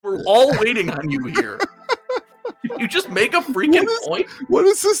We're all waiting on you here. You just make a freaking point. What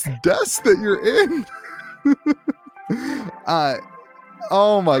is this desk that you're in?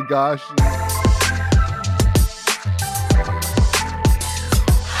 Oh my gosh.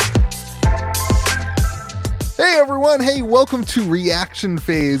 Hey everyone, hey, welcome to Reaction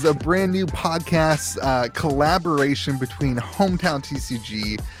Phase, a brand new podcast collaboration between Hometown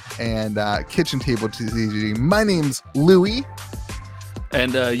TCG and Kitchen Table TCG. My name's Louie.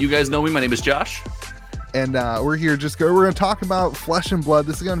 And you guys know me, my name is Josh. And we're here we're going to talk about Flesh and Blood.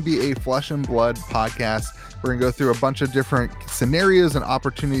 This is going to be a Flesh and Blood podcast. We're going to go through a bunch of different scenarios and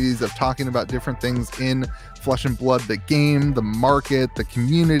opportunities of talking about different things in Flesh and Blood, the game, the market, the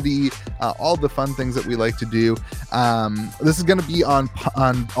community, all the fun things that we like to do. This is going to be on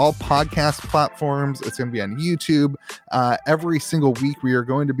all podcast platforms. It's going to be on YouTube. Every single week we are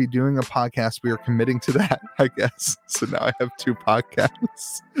going to be doing a podcast. We are committing to that, I guess. So now I have 2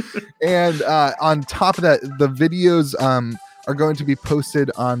 podcasts. And on top of that, the videos are going to be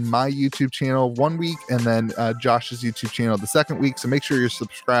posted on my YouTube channel one week and then Josh's YouTube channel the second week. So make sure you're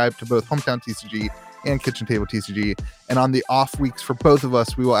subscribed to both Hometown TCG and Kitchen Table TCG. And on the off weeks for both of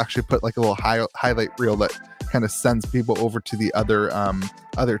us, we will actually put like a little highlight reel that kind of sends people over to the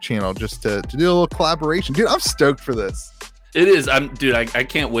other channel just to do a little collaboration. Dude, I'm stoked for this. It is. I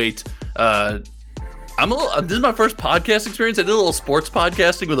can't wait. This is my first podcast experience. I did a little sports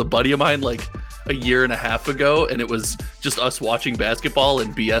podcasting with a buddy of mine like a year and a half ago, and it was just us watching basketball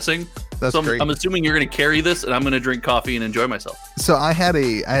and BSing. That's great. I'm assuming you're going to carry this, and I'm going to drink coffee and enjoy myself. So I had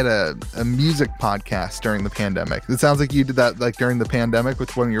a music podcast during the pandemic. It sounds like you did that like during the pandemic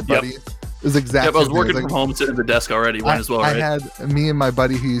with one of your buddies. Yep. It was exactly. Yep, I was working from home, sitting at the desk already. Might as well, right? I had me and my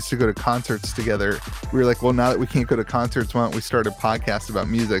buddy who used to go to concerts together. We were like, well, now that we can't go to concerts, why don't we start a podcast about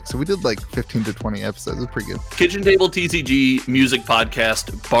music? So we did like 15 to 20 episodes. It was pretty good. Kitchen Table TCG music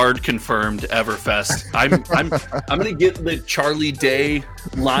podcast, Bard confirmed, Everfest. I'm gonna get the Charlie Day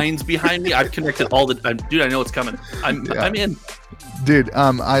lines behind me. I've connected all the. Dude, I know it's coming. I'm in. Dude,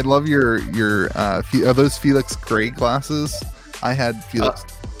 I love your are those Felix Gray glasses? I had Felix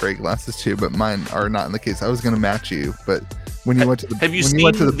Gray glasses too, but mine are not in the case. I was gonna match you, but when you went to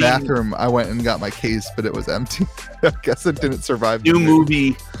the bathroom, I went and got my case, but it was empty. I guess it didn't survive.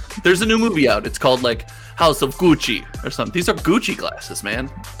 Movie. There's a new movie out. It's called like House of Gucci or something. These are Gucci glasses,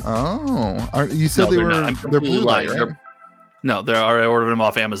 man. Oh, you said they were? They're blue light, right? No, I ordered them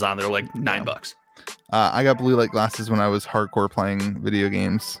off Amazon. They're like $9. I got blue light glasses when I was hardcore playing video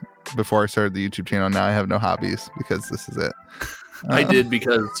games before I started the YouTube channel. Now I have no hobbies because this is it. I did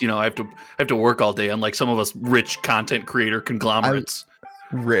because I have to work all day, unlike some of us rich content creator conglomerates.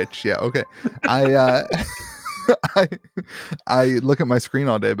 Yeah, okay. I I look at my screen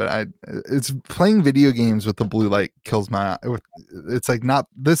all day, but it's playing video games with the blue light kills my eye. It's like not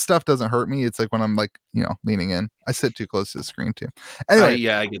this stuff doesn't hurt me. It's like when I'm like leaning in. I sit too close to the screen too. Anyway,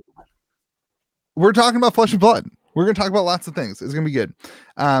 I get that. We're talking about Flesh and Blood. We're going to talk about lots of things. It's going to be good.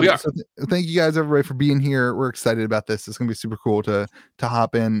 So thank you guys, everybody, for being here. We're excited about this. It's going to be super cool to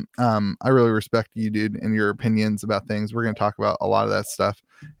hop in. I really respect you, dude, and your opinions about things. We're going to talk about a lot of that stuff.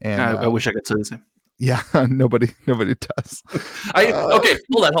 And I wish I could say the same. Yeah, nobody does. Okay,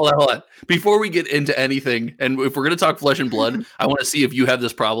 hold on. Before we get into anything, and if we're going to talk Flesh and Blood, I want to see if you have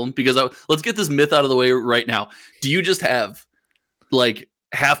this problem, because let's get this myth out of the way right now. Do you just have like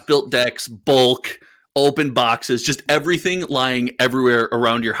half-built decks, bulk, open boxes, just everything lying everywhere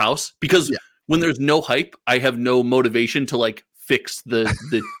around your house? Because when there's no hype, I have no motivation to like fix the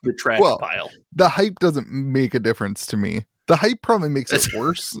trash pile. The hype doesn't make a difference to me. The hype probably makes it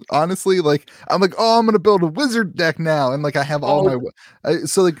worse, honestly. Like I'm like, oh, I'm gonna build a wizard deck now, and like I have all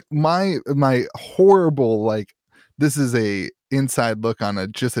so like my horrible, like, this is a inside look on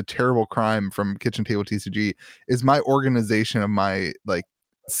just a terrible crime from Kitchen Table TCG is my organization of my like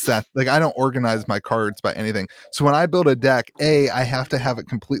set. Like I don't organize my cards by anything. So when I build a deck, I have to have it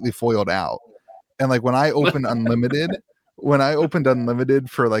completely foiled out. And like when I opened Unlimited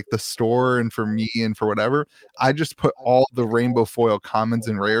for like the store and for me and for whatever, I just put all the rainbow foil commons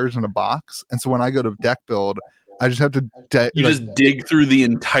and rares in a box. And so when I go to deck build, I just have to just dig through the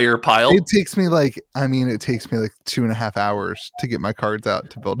entire pile. It takes me like 2.5 hours to get my cards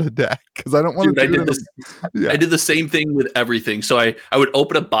out to build a deck because I don't want to do this. I did the same thing with everything. So I would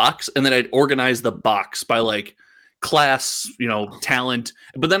open a box and then I'd organize the box by like class, talent.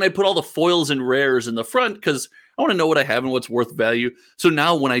 But then I put all the foils and rares in the front because I want to know what I have and what's worth value. So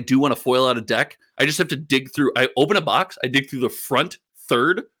now when I do want to foil out a deck, I just have to dig through. I open a box, I dig through the front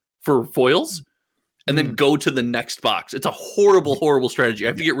third for foils, and then go to the next box. It's a horrible, horrible strategy. I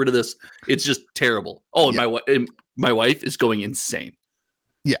have to get rid of this. It's just terrible. Oh, and my wife is going insane.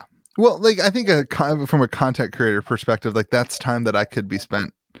 Yeah. Well, like I think from a content creator perspective, like that's time that I could be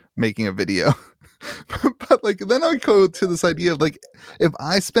spent making a video. But like then I go to this idea of like if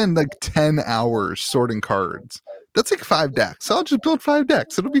I spend like 10 hours sorting cards, that's like 5 decks. So I'll just build 5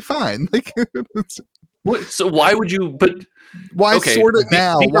 decks. It'll be fine. Like So why would you? But why okay, sort it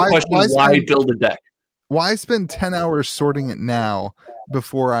now? Why build a deck? Why spend 10 hours sorting it now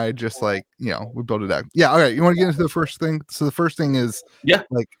before I just like, we build a deck? Yeah. All right. You want to get into the first thing? So the first thing is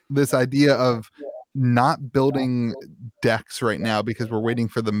like this idea of not building decks right now because we're waiting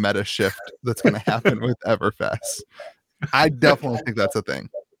for the meta shift that's going to happen with Everfest. I definitely think that's a thing.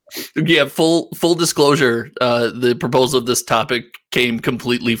 Yeah, full disclosure, the proposal of this topic came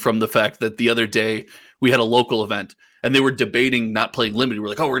completely from the fact that the other day we had a local event and they were debating not playing limited. We're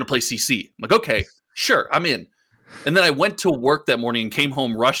like, oh, we're going to play CC. I'm like, okay, sure, I'm in. And then I went to work that morning and came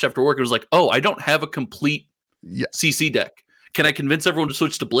home rushed after work. It was like, oh, I don't have a complete CC deck. Can I convince everyone to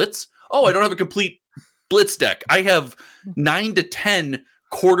switch to Blitz? Oh, I don't have a complete Blitz deck. I have 9 to 10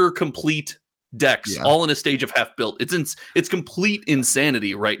 quarter complete decks all in a stage of half built. It's complete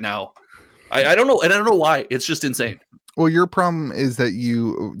insanity right now. I don't know, and I don't know why. It's just insane. Well, your problem is that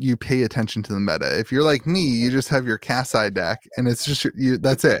you pay attention to the meta. If you're like me, you just have your Kasai deck and it's just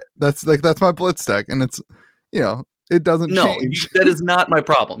that's it. That's my Blitz deck, and it's it doesn't change. That is not my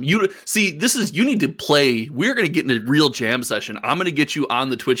problem. You need to play. We're gonna get in a real jam session. I'm gonna get you on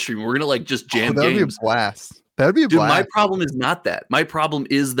the Twitch stream. We're gonna like just jam that would games. Be a blast. That would be a blast. My problem is not that. My problem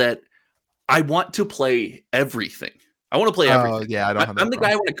is that I want to play everything. I want to play everything. Yeah, I'm the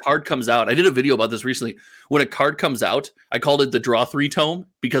guy when a card comes out. I did a video about this recently. When a card comes out, I called it the Draw 3 Tome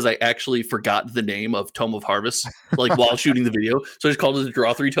because I actually forgot the name of Tome of Harvest like while shooting the video. So I just called it the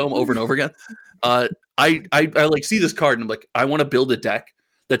Draw 3 Tome over and over again. I like see this card and I'm like, I want to build a deck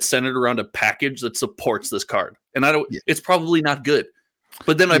that's centered around a package that supports this card. And it's probably not good.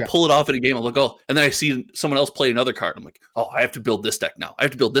 But then I pull it off in a game. I'm like, oh, and then I see someone else play another card. I'm like, oh, I have to build this deck now.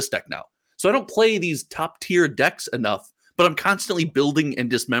 So I don't play these top tier decks enough, but I'm constantly building and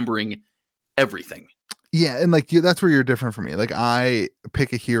dismembering everything. Yeah, and like that's where you're different from me. Like I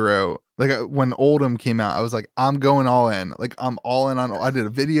pick a hero. Like when Oldhim came out, I was like, I'm going all in. Like I'm all in on. I did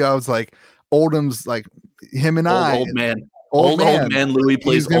a video. I was like, Oldhim's like him and old man. Old man Louie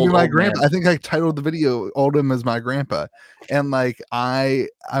plays. He's gonna be my grandpa. Man. I think I titled the video "Oldhim is my grandpa," and like I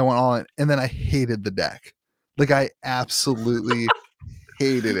went all in, and then I hated the deck. Like I absolutely.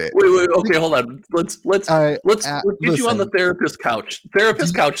 Hated it. Wait. Okay, hold on. Let's get you on the therapist couch.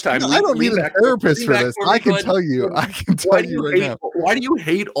 Couch time. No, I don't need a therapist for this. I can tell you right now. Why do you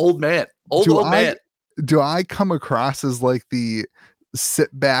hate old man? Old man. Do I come across as like the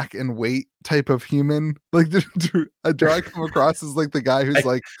sit back and wait type of human? Like do I come across as like the guy who's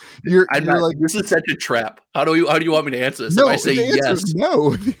like you're like this is such a trap. How do you want me to answer this? No, if I say yes.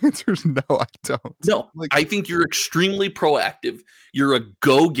 No. The answer is no, I don't. No, I think you're extremely proactive. You're a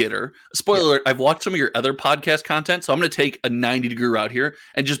go-getter. Spoiler alert, I've watched some of your other podcast content, so I'm going to take a 90-degree route here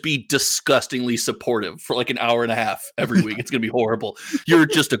and just be disgustingly supportive for like an hour and a half every week. It's going to be horrible. You're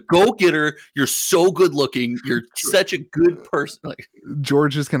just a go-getter. You're so good looking. You're such a good person. Like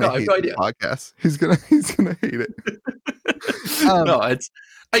George is going to hate the podcast. He's going to hate it.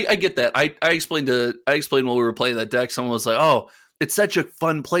 I get that. I explained while we were playing that deck. Someone was like, "Oh, it's such a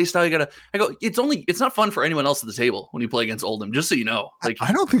fun play style." I go, it's not fun for anyone else at the table when you play against Oldhim. Just so you know, like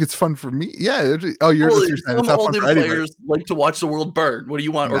I don't think it's fun for me. Yeah. You're saying it's not fun for players like to watch the world burn. What do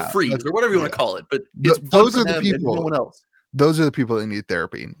you want, or freeze, or whatever you want to call it? But those are the people. No one else. Those are the people that need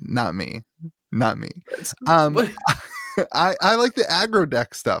therapy, not me. I like the aggro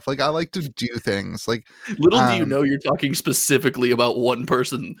deck stuff. Like I like to do things. Like little do you know, you're talking specifically about one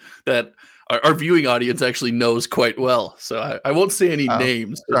person that our viewing audience actually knows quite well. So I won't say any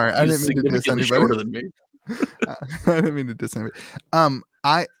names. Sorry, I didn't mean to diss anybody. Shorter than me. I didn't mean to diss anybody.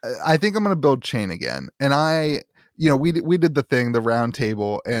 I think I'm gonna build chain again, and we did the thing, the round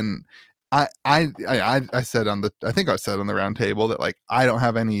table, and I said on the round table that like I don't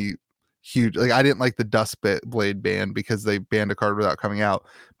have any huge, like I didn't like the Dust Blade ban because they banned a card without coming out,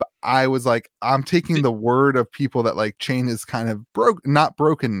 but I was like, I'm taking the word of people that like chain is kind of not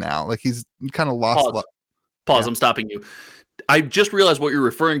broken now, like he's kind of lost. Pause. I'm stopping you. I just realized what you're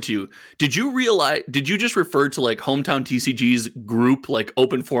referring to. Did you just refer to like Hometown TCG's group, like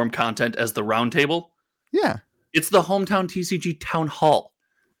open forum content, as the round table? Yeah, it's the Hometown TCG town hall.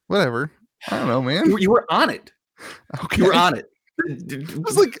 Whatever. I don't know, man. You were on it. Okay. You were on it. It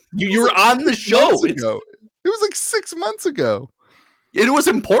was like you were on the show. It was like 6 months ago. It was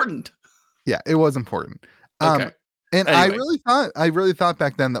important. Yeah, it was important. Okay. And anyway. I really thought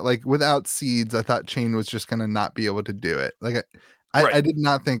back then that like without seeds, I thought chain was just gonna not be able to do it. Like I did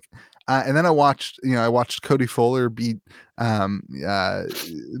not think. And then I watched Cody Fuller beat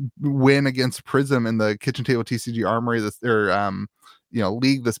win against Prism in the Kitchen Table TCG Armory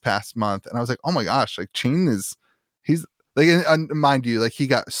league this past month, and I was like, oh my gosh, like Chain he's like, and mind you, like he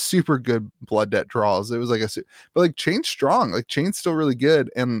got super good blood debt draws. It was like but like Chain's strong, like Chain's still really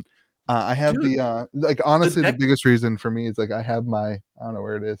good, and I have honestly the biggest reason for me is like I have my, I don't know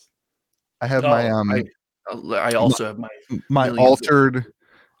where it is. I have I also have my altered.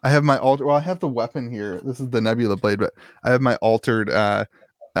 I have my alter. Well, I have the weapon here. This is the Nebula blade, but I have my altered.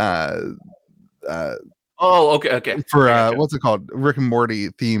 Okay. For what's it called? Rick and Morty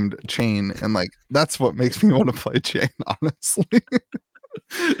themed chain, and like that's what makes me want to play chain. Honestly.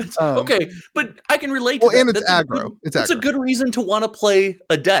 Okay, but I can relate to that. And it's aggro. It's a good reason to want to play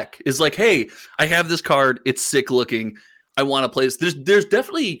a deck. Is like, hey, I have this card. It's sick looking. I want to play this. There's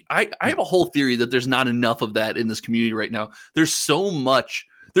definitely. I have a whole theory that there's not enough of that in this community right now. There's so much.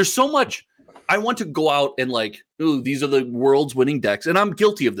 I want to go out and like, ooh, these are the world's winning decks, and I'm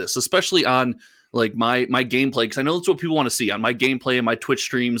guilty of this, especially on like my gameplay, because I know that's what people want to see on my gameplay and my Twitch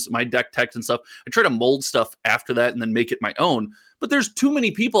streams, my deck text and stuff. I try to mold stuff after that and then make it my own. But there's too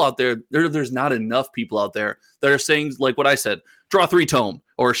many people out there. There's not enough people out there that are saying like what I said: draw 3 tome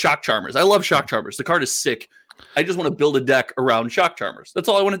or Shock Charmers. I love Shock Charmers. The card is sick. I just want to build a deck around Shock Charmers. That's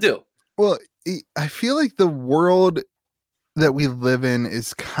all I want to do. Well, I feel like the world that we live in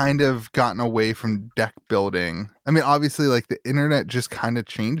is kind of gotten away from deck building. I mean, obviously, like the internet just kind of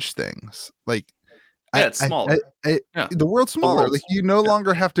changed things. Like, it's smaller. The world's smaller. Like, you no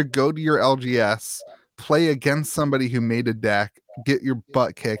longer have to go to your LGS, play against somebody who made a deck, get your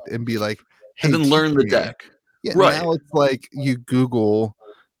butt kicked, and be like, hey, and then learn the deck. Yeah, right. Now it's like you Google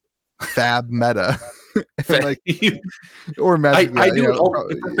Fab Meta. Like, or Magic. I do it all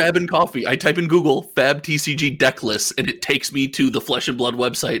for Fab and Coffee. I type in Google Fab TCG deck lists, and it takes me to the Flesh and Blood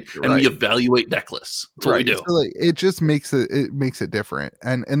website, and we evaluate deck lists. That's what we do. So like, it just makes it different,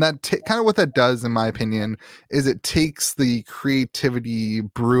 and that kind of what that does, in my opinion, is it takes the creativity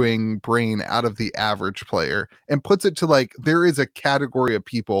brewing brain out of the average player and puts it to like, there is a category of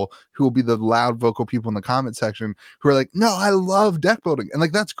people who will be the loud vocal people in the comment section who are like, no, I love deck building, and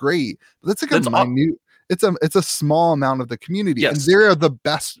like that's great, but that's like a minute. It's a small amount of the community, and they're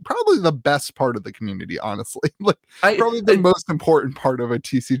probably the best part of the community, honestly. Like probably the most important part of a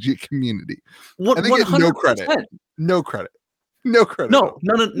TCG community. I think 100%. No credit. No,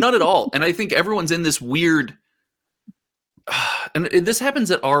 none at all. And I think everyone's in this weird, and this happens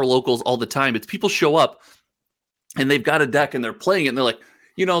at our locals all the time. It's people show up and they've got a deck and they're playing it, and they're like,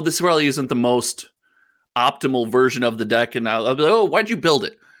 this really isn't the most optimal version of the deck, and I'll be like, oh, why'd you build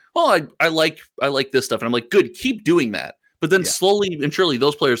it? Oh, I like this stuff. And I'm like, good, keep doing that. But then slowly and surely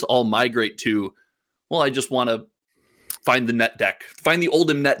those players all migrate to, well, I just want to find the net deck, find the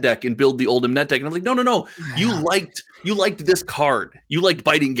Oldhim net deck and build the Oldhim net deck. And I'm like, no. You liked this card. You liked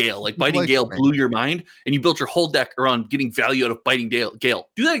Biting Gale. Like Biting Gale blew your mind, and you built your whole deck around getting value out of Biting Gale.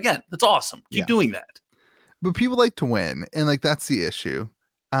 Do that again. That's awesome. Keep doing that. But people like to win, and like that's the issue.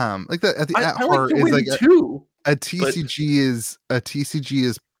 Like that at I heart like to is win like too. A TCG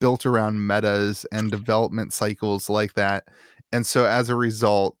is built around metas and development cycles like that, and so as a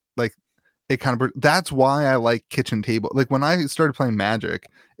result, like it kind of, that's why I like Kitchen Table. Like when I started playing Magic,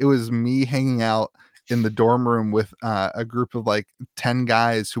 it was me hanging out in the dorm room with a group of like 10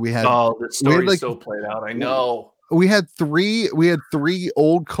 guys who we had. Oh, the story's so played out. I know. We had three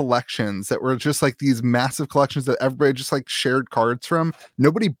old collections that were just like these massive collections that everybody just like shared cards from.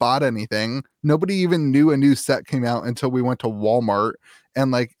 Nobody bought anything. Nobody even knew a new set came out until we went to Walmart.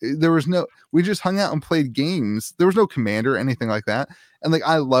 And like, we just hung out and played games. There was no commander or anything like that. And like,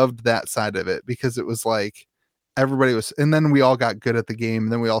 I loved that side of it because it was like everybody was, and then we all got good at the game.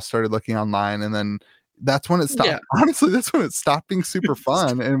 And then we all started looking online, and then that's when it stopped. Yeah. Honestly, that's when it stopped being super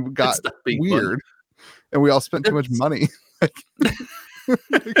fun and got weird. Fun. And we all spent too much money.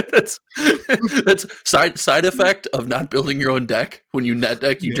 That's side effect of not building your own deck. When you net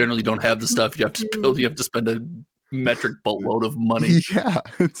deck, you generally don't have the stuff you have to build. You have to spend a metric boatload of money. Yeah,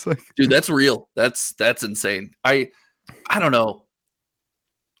 it's like, dude, that's real. That's insane. I don't know.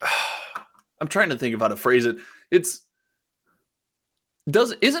 I'm trying to think of how to phrase it.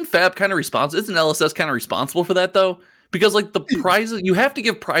 Isn't Fab kind of responsible? Isn't LSS kind of responsible for that though? Because like the prizes, you have to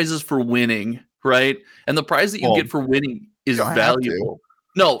give prizes for winning. Right, and the prize that you get for winning is valuable.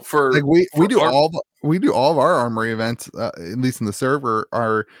 No, for like we do all of our armory events, at least in the server,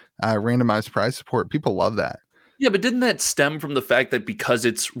 are randomized prize support. People love that. Yeah, but didn't that stem from the fact that because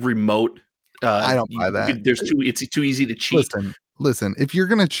it's remote, I don't buy that. It's too easy to cheat. Listen. If you're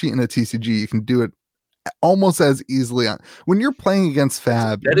gonna cheat in a TCG, you can do it almost as easily on when you're playing against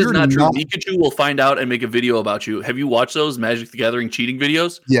Fab. That is not true. Mikachu will find out and make a video about you. Have you watched those Magic the Gathering cheating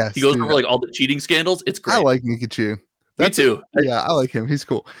videos? Yes, he goes over like all the cheating scandals. It's great. I like Mikachu. Me too. Yeah, I like him. He's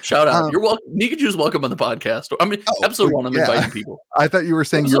cool. Shout out. You're welcome. Mikachu's welcome on the podcast. I mean, episode 1, I'm inviting people. I thought you were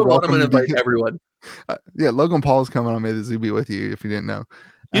saying episode you're welcome. I'm going to invite everyone. Yeah, Logan Paul's coming on May the Zoo be with you if you didn't know.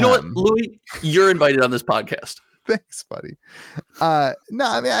 You know what, Louie? You're invited on this podcast. Thanks, buddy. No,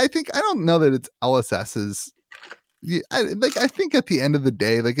 I mean, I don't know that it's LSS's. I think at the end of the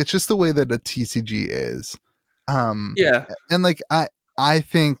day, like it's just the way that a TCG is. Yeah, and like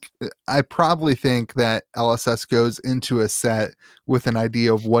I probably think that LSS goes into a set with an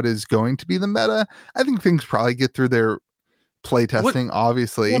idea of what is going to be the meta. I think things probably get through their play testing,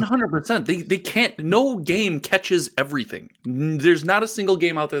 obviously. 100%. They can't. No game catches everything. There's not a single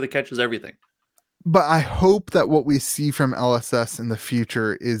game out there that catches everything. But I hope that what we see from LSS in the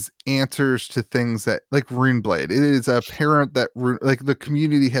future is answers to things that, like Runeblade. It is apparent that like the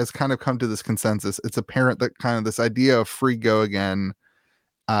community has kind of come to this consensus. It's apparent that kind of this idea of free go again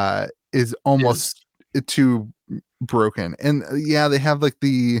is almost too broken. And yeah, they have like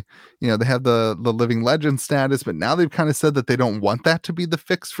they have the living legend status, but now they've kind of said that they don't want that to be the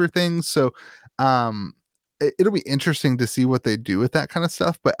fix for things. So it'll be interesting to see what they do with that kind of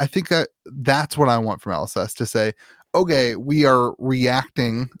stuff. But I think that's what I want from LSS, to say, okay, we are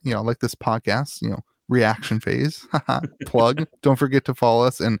reacting, like this podcast, reaction phase. Plug. Don't forget to follow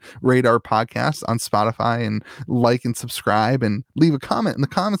us and rate our podcast on Spotify, and like and subscribe and leave a comment in the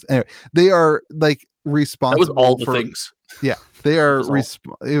comments. Anyway, they are like responsible. That was all the things. Yeah, they are.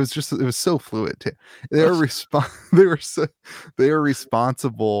 It was so fluid too. They are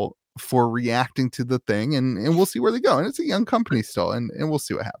responsible for reacting to the thing, and we'll see where they go. And it's a young company still, and we'll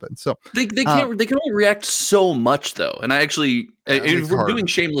see what happens. So they can only react so much though. And I actually, if we're doing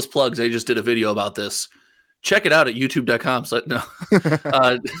shameless plugs, I just did a video about this. Check it out at youtube.com. So no,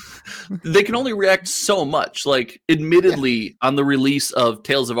 they can only react so much. Like, admittedly, on the release of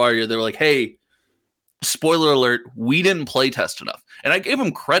Tales of Aria, they're like, hey, spoiler alert, we didn't play test enough. And I gave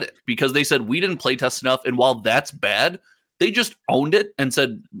them credit because they said we didn't play test enough. And while that's bad, they just owned it and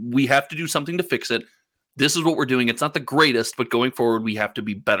said, we have to do something to fix it. This is what we're doing. It's not the greatest, but going forward, we have to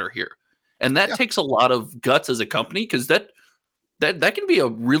be better here. And that takes a lot of guts as a company, because that can be a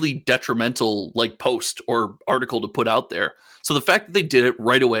really detrimental like post or article to put out there. So the fact that they did it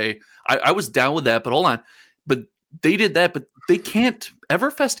right away, I was down with that, but hold on. But they did that, but they can't,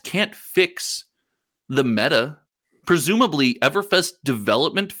 Everfest can't fix the meta. Presumably Everfest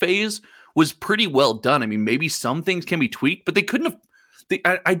development phase was pretty well done. I mean, maybe some things can be tweaked, but they couldn't have.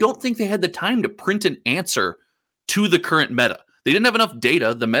 I don't think they had the time to print an answer to the current meta. They didn't have enough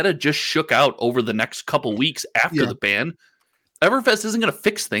data. The meta just shook out over the next couple weeks after the ban. Everfest isn't going to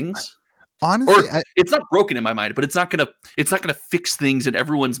fix things. Honestly, it's not broken in my mind, but it's not going to fix things in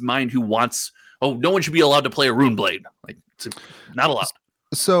everyone's mind who wants. Oh, no one should be allowed to play a Runeblade. Like, it's not allowed.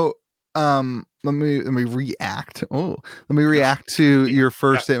 So, let me react. Let me react to your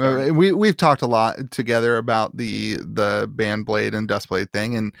first statement. We've talked a lot together about the Bandblade and Dustblade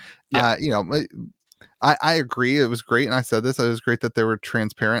thing, and I agree. It was great, and I said this. It was great that they were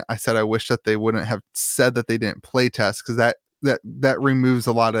transparent. I said I wish that they wouldn't have said that they didn't play test, because that removes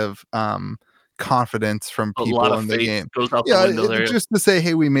a lot of confidence from people in the game. Goes out the window there. Just to say,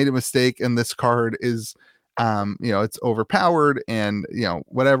 hey, we made a mistake, and this card is it's overpowered, and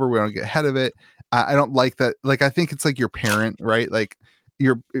whatever, we don't get ahead of it. I don't like that. Like, I think it's like your parent, right? Like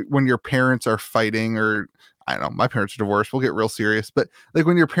when your parents are fighting, or I don't know, my parents are divorced. We'll get real serious, but like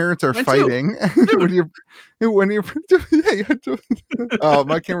when your parents are fighting, oh,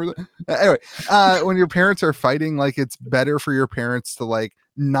 my camera. Anyway, when your parents are fighting, like, it's better for your parents to like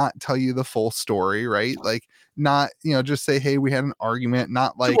not tell you the full story, right? Like, not just say, hey, we had an argument.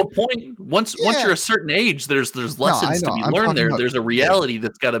 Not like, to a point. Once you're a certain age, there's lessons to be learned there. There's a reality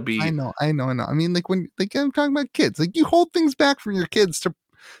that's got to be. I know. I mean, like, when I'm talking about kids, like, you hold things back from your kids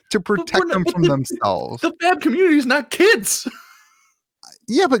to protect them from themselves. The Fab community is not kids.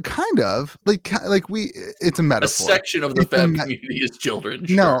 Yeah, but kind of like it's a metaphor. A section of the Fab community is children.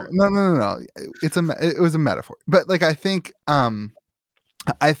 No. It was a metaphor. But like, I think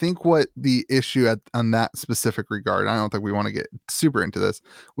what the issue on that specific regard, I don't think we want to get super into this,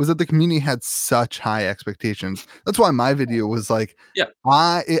 was that the community had such high expectations. That's why my video was like,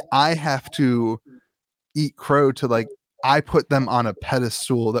 I have to eat crow to, like, I put them on a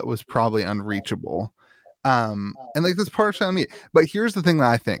pedestal that was probably unreachable. And like, that's partially on me. But here's the thing that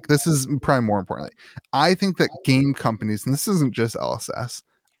I think, this is probably more importantly, I think that game companies, and this isn't just LSS,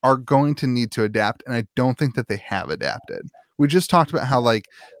 are going to need to adapt, and I don't think that they have adapted, we just talked about how like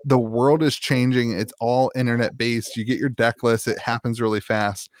the world is changing. It's all internet based. You get your deck list. It happens really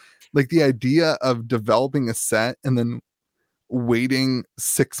fast. Like the idea of developing a set and then waiting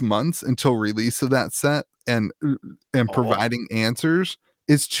 6 months until release of that set and providing answers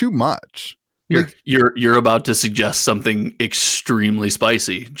is too much. You're about to suggest something extremely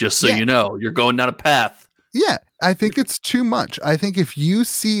spicy, just so you know. You're going down a path. Yeah, I think it's too much. I think if you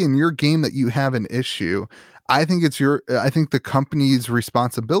see in your game that you have an issue, I think the company's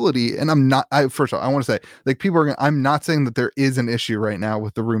responsibility. And first of all, I want to say, like, I'm not saying that there is an issue right now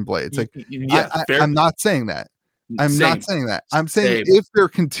with the Rune Blades. Like, I'm not saying that. I'm not saying that. I'm saying if there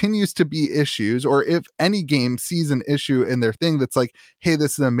continues to be issues, or if any game sees an issue in their thing that's like, hey,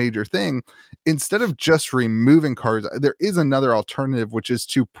 this is a major thing, instead of just removing cards, there is another alternative, which is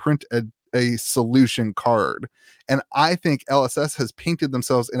to print a solution card. And I think LSS has painted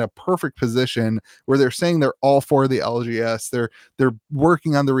themselves in a perfect position where they're saying they're all for the LGS. They're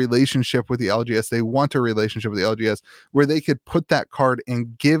working on the relationship with the LGS. They want a relationship with the LGS where they could put that card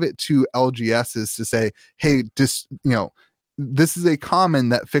and give it to LGSs to say, hey, this is a common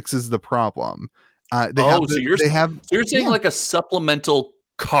that fixes the problem. So you're saying like a supplemental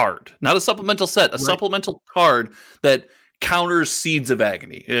card, not a supplemental set, a supplemental card that counters Seeds of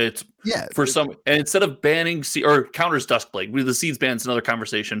Agony. It's for some, and instead of banning or counters Duskblade, the Seeds ban's another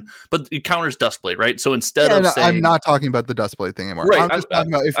conversation, but it counters Duskblade, right? So instead of saying, I'm not talking about the Duskblade thing anymore. Right. I'm just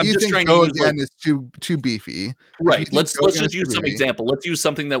talking about if you think Go Again is too beefy. Right. Let's just use some example. Let's use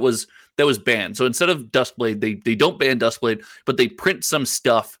something that was banned. So instead of Duskblade, they don't ban Duskblade, but they print some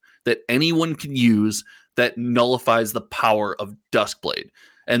stuff that anyone can use that nullifies the power of Duskblade.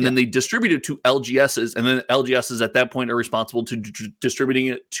 And then they distribute it to LGSs, and then LGSs at that point are responsible to distributing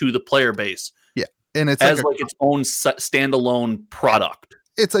it to the player base. Yeah, and it's as like its own standalone product.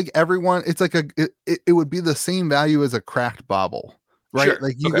 It's like everyone. It's like it would be the same value as a cracked bobble, right? Sure.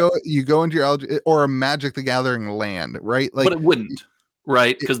 Like you go into your or a Magic the Gathering land, right? Like, but it wouldn't,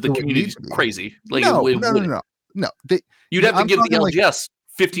 right? Because the community's crazy. Like no. You'd have to give the LGS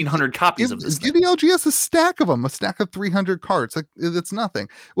 1,500 copies of this. Give the LGS a stack of 300 cards. Like, it's nothing.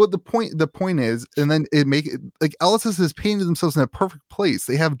 Well, the point is, and then like LSS has painted themselves in a perfect place.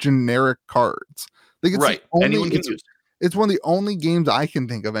 They have generic cards. Like, it's anyone can use. It's one of the only games I can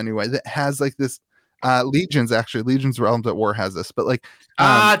think of anyway that has like this. Legion's Realms at War has this, but like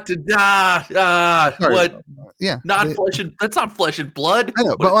what? Yeah, that's not Flesh and Blood. I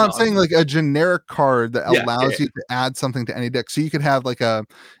know, but I'm saying like a generic card that allows you to add something to any deck. So you could have like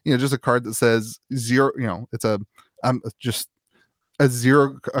just a card that says 0. It's just a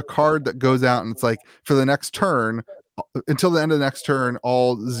 0, a card that goes out and it's like for the next turn until the end of the next turn,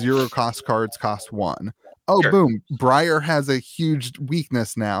 all 0 cost cards cost 1. Oh, sure. Boom. Briar has a huge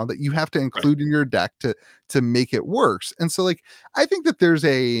weakness now that you have to include in your deck to make it worse. And so like, I think that there's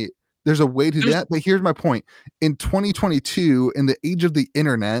a way to do that. But here's my point. In 2022, in the age of the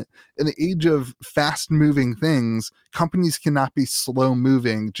internet, in the age of fast moving things, companies cannot be slow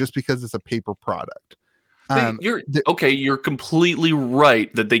moving just because it's a paper product. You're completely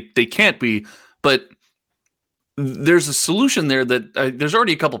right that they can't be, but there's a solution there that there's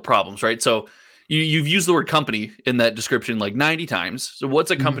already a couple problems, right? So you've used the word company in that description like 90 times. So what's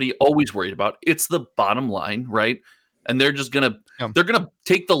a company always worried about? It's the bottom line, right? And they're just they're gonna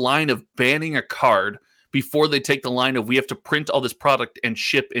take the line of banning a card before they take the line of we have to print all this product and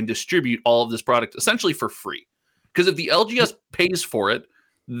ship and distribute all of this product essentially for free. Because if the LGS pays for it,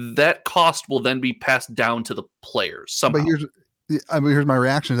 that cost will then be passed down to the players somehow. But here's my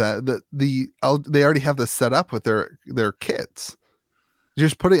reaction to that. They already have this set up with their kits.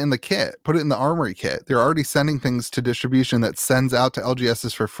 Just put it in the kit, put it in the armory kit. They're already sending things to distribution that sends out to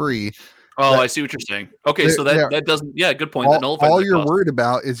LGSs for free. Oh, I see what you're saying. Okay, so that doesn't, good point. All you're worried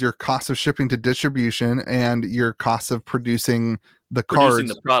about is your cost of shipping to distribution and your cost of producing the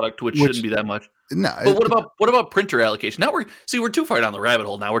product, which shouldn't be that much. No, but what about printer allocation? Now we're too far down the rabbit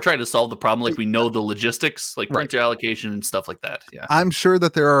hole. Now we're trying to solve the problem like we know the logistics, like printer allocation and stuff like that. Yeah, I'm sure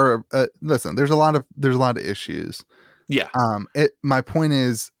that there are. Listen, there's a lot of issues. Yeah. My point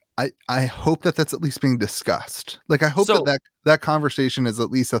is, I hope that that's at least being discussed. Like, I hope that conversation is at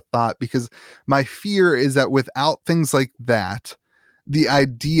least a thought, because my fear is that without things like that, the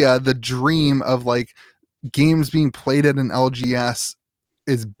idea, the dream of like games being played at an LGS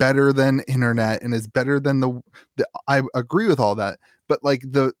is better than internet and is better than I agree with all that. But like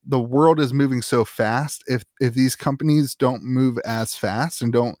the world is moving so fast. If these companies don't move as fast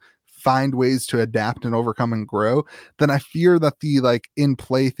and don't find ways to adapt and overcome and grow, then I fear that the like in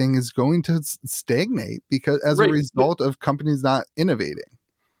play thing is going to stagnate because as a result of companies not innovating.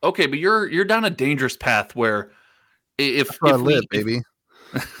 Okay, but you're down a dangerous path where If baby.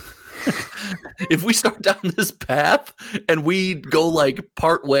 If we start down this path and we go like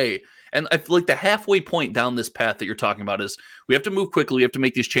part way, and I feel like the halfway point down this path that you're talking about is we have to move quickly, we have to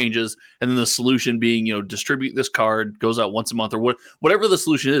make these changes, and then the solution being, distribute this card, goes out once a month, or whatever the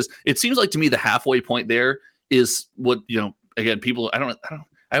solution is. It seems like to me the halfway point there is what, again, people,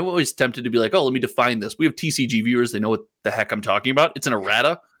 I'm always tempted to be like, oh, let me define this. We have TCG viewers, they know what the heck I'm talking about. It's an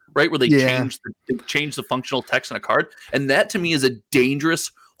errata, right? Where they change the functional text on a card. And that to me is a dangerous,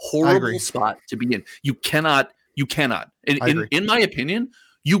 horrible spot to be in. You cannot, in my opinion,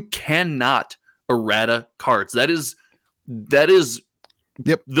 you cannot errata cards. That is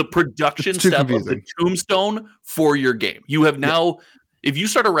the production step of the tombstone for your game. You have now, if you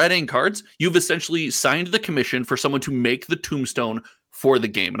start errataing cards, you've essentially signed the commission for someone to make the tombstone for the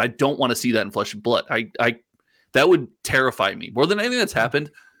game. And I don't want to see that in Flesh and Blood. That would terrify me. More than anything that's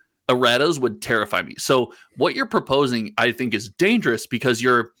happened, erratas would terrify me. So what you're proposing, I think, is dangerous because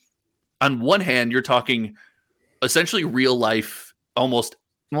you're, on one hand, you're talking essentially real life, almost,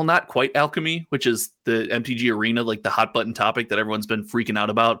 well, not quite alchemy, which is the MTG Arena, like the hot button topic that everyone's been freaking out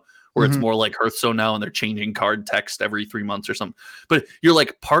about, where it's more like Hearthstone now and they're changing card text every 3 months or something. But you're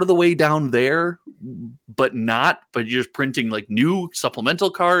like part of the way down there, but you're just printing like new supplemental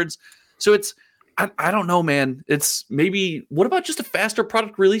cards. So it's, I don't know, man. It's maybe, what about just a faster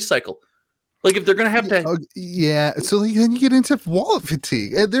product release cycle? Like if they're going to have to. So then you get into wallet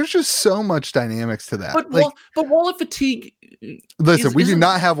fatigue. There's just so much dynamics to that. But wallet fatigue. Listen, we do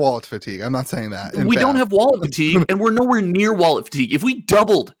not have wallet fatigue. I'm not saying that. We don't have wallet fatigue, and we're nowhere near wallet fatigue. If we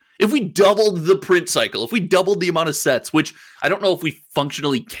doubled the print cycle, if we doubled the amount of sets, which I don't know if we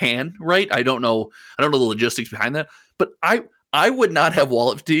functionally can, right? I don't know the logistics behind that, but I would not have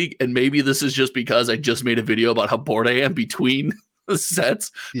wallet fatigue. And maybe this is just because I just made a video about how bored I am between the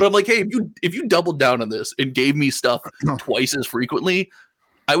sets. But I'm like, hey, if you doubled down on this and gave me stuff twice as frequently,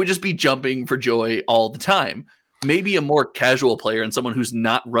 I would just be jumping for joy all the time. Maybe a more casual player and someone who's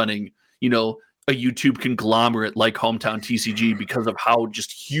not running, a YouTube conglomerate like Hometown TCG because of how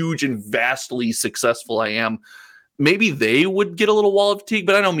just huge and vastly successful I am. Maybe they would get a little wall of fatigue,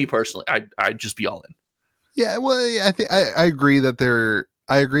 but I know me personally, I'd just be all in. Yeah, well, I think I agree that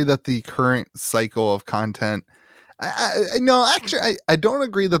I agree that the current cycle of content. I don't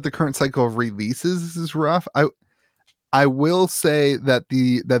agree that the current cycle of releases is rough. I will say that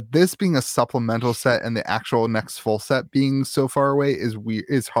this being a supplemental set and the actual next full set being so far away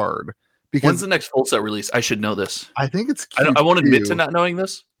is hard. Because when's the next full set release? I should know this. I think it's Q2. I won't admit to not knowing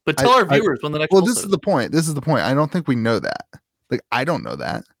this, but tell our viewers when the next. Well, this is the point. This is the point. I don't think we know that. Like, I don't know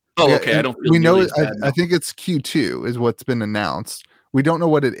that. Oh, okay. I don't. We know. I think it's Q2 is what's been announced. We don't know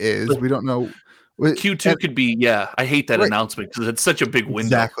what it is. We don't know. Q2 could be. Yeah, I hate that announcement because it's such a big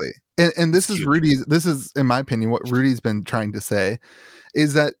window. Exactly. And this is Rudy's. This is, in my opinion, what Rudy's been trying to say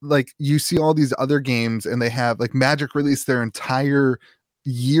is that like you see all these other games and they have like Magic release their entire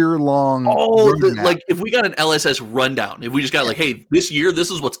year-long like if we got an LSS rundown, if we just got like, hey, this year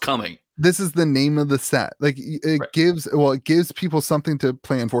this is what's coming, this is the name of the set, like it gives people something to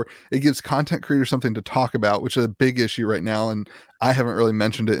plan for. It gives content creators something to talk about, which is a big issue right now, and I haven't really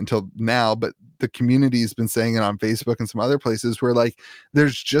mentioned it until now, but the community has been saying it on Facebook and some other places where like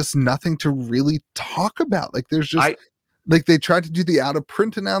there's just nothing to really talk about. Like there's just like they tried to do the out of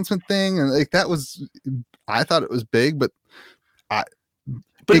print announcement thing, and like that was, I thought it was big, but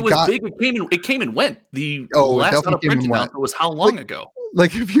it was big. It came and went. The last out of print announcement was how long ago?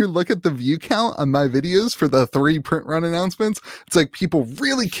 Like if you look at the view count on my videos for the 3 print run announcements, it's like people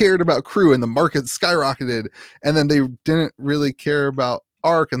really cared about Crew and the market skyrocketed, and then they didn't really care about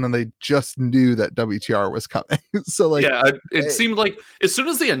Arc, and then they just knew that WTR was coming. So like, yeah, it seemed like as soon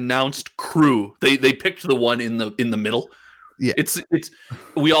as they announced Crew, they picked the one in the middle. Yeah, it's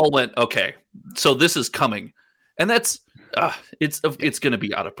we all went, okay, so this is coming, and that's it's going to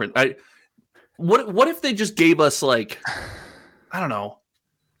be out of print. What if they just gave us like, I don't know.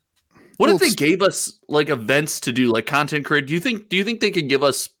 What if they gave us like events to do, like content create? Do you think they could give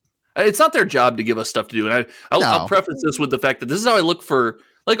us? It's not their job to give us stuff to do. And I'll preface this with the fact that this is how I look for,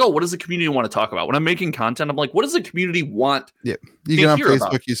 like, oh, what does the community want to talk about? When I'm making content, I'm like, what does the community want? Yeah. You get on Facebook,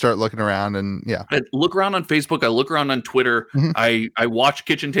 about? You start looking around, and yeah. I look around on Facebook. I look around on Twitter. Mm-hmm. I watch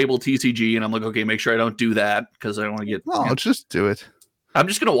Kitchen Table TCG, and I'm like, okay, make sure I don't do that because I don't want to get. No, just do it. I'm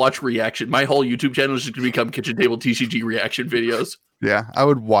just going to watch reaction. My whole YouTube channel is just going to become Kitchen Table TCG reaction videos. Yeah, I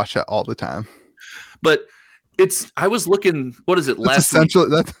would watch that all the time. But I was looking, what is it, last week?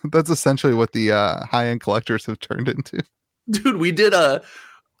 That's essentially what the high-end collectors have turned into. Dude, we did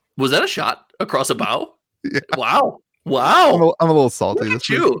was that a shot across a bow? Yeah. Wow. Wow. I'm a little salty Look this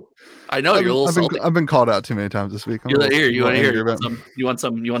at week. you. I know you're a little salty. I've been called out too many times this week. I'm You're a like, here, you want to little hear? angry about it. You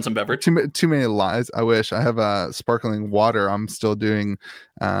want some beverage? Too many lies. I wish I have sparkling water. I'm still doing,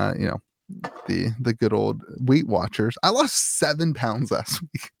 the good old Weight Watchers. I lost 7 pounds last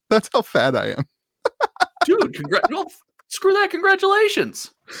week. That's how fat I am. Dude, no, screw that.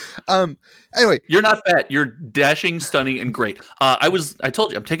 Congratulations. Anyway, you're not fat. You're dashing, stunning, and great. I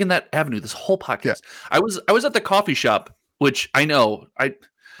told you, I'm taking that avenue this whole podcast. Yeah. I was at the coffee shop, which I know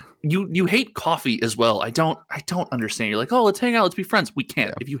you hate coffee as well. I don't understand. You're like, oh, let's hang out, let's be friends. We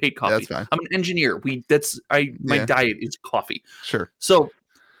can't if you hate coffee. That's fine. I'm an engineer. My diet is coffee. Sure. So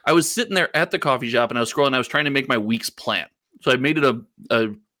I was sitting there at the coffee shop and I was scrolling. I was trying to make my week's plan. So I made it a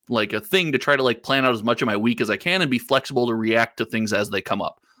thing to try to like plan out as much of my week as I can and be flexible to react to things as they come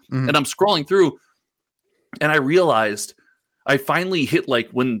up. Mm-hmm. And I'm scrolling through and I realized I finally hit like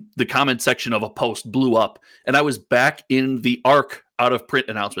when the comment section of a post blew up and I was back in the arc out of print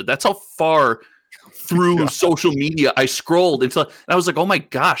announcement. That's how far through social media I scrolled until and I was like, oh my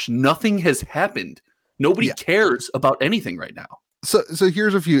gosh, nothing has happened. Nobody cares about anything right now. So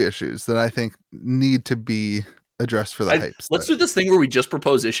here's a few issues that I think need to be addressed for the hype. Let's do this thing where we just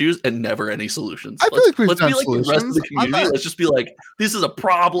propose issues and never any solutions. I feel like we've done be like solutions. The rest of the community. Let's just be like, this is a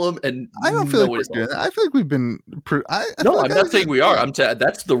problem, and I don't feel like we're doing that. I feel like we've been. I'm not saying we are.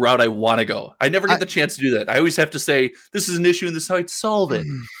 That's the route I want to go. I never get the chance to do that. I always have to say this is an issue and this is how I'd solve it.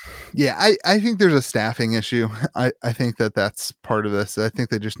 Yeah, I think there's a staffing issue. I think that's part of this. I think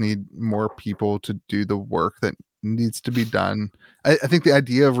they just need more people to do the work that needs to be done. I think the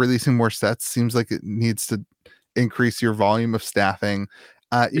idea of releasing more sets seems like it needs to increase your volume of staffing.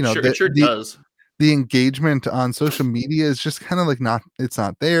 It sure does. The engagement on social media is just kind of like it's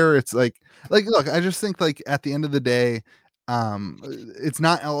not there. It's like look, I just think like at the end of the day, it's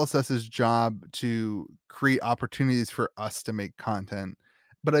not LSS's job to create opportunities for us to make content.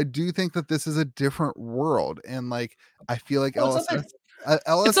 But I do think that this is a different world, and like I feel like LSS.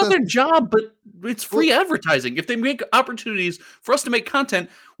 It's not their job, but it's free advertising. If they make opportunities for us to make content,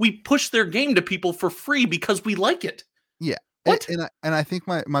 we push their game to people for free because we like it. Yeah. What? And I think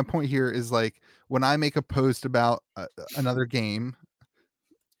my point here is like when I make a post about another game,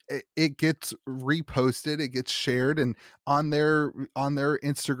 it gets reposted, it gets shared, and on their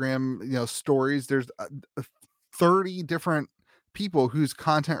Instagram, stories, there's 30 different people whose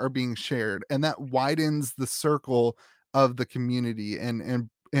content are being shared, and that widens the circle of the community and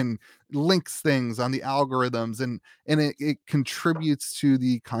links things on the algorithms and it contributes to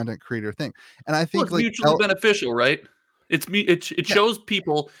the content creator thing. And I think like mutually beneficial, right? It shows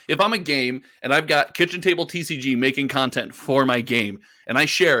people if I'm a game and I've got Kitchen Table TCG making content for my game and I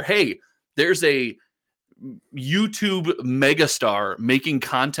share, hey, there's a YouTube megastar making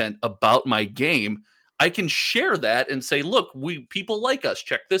content about my game. I can share that and say, look, people like us.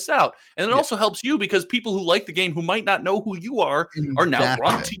 Check this out. And it also helps you because people who like the game who might not know who you are now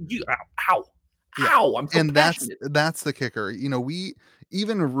brought to you. Ow. I'm so passionate. That's the kicker.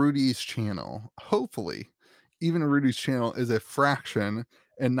 Even Rudy's channel, hopefully, even Rudy's channel is a fraction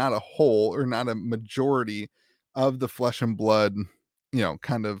and not a whole or not a majority of the Flesh and Blood,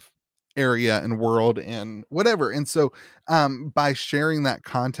 kind of area and world and whatever. And so by sharing that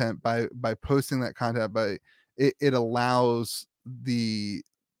content, by posting that content, it allows the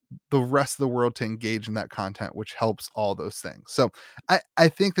rest of the world to engage in that content, which helps all those things. So I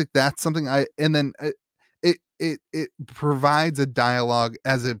think that's something it provides a dialogue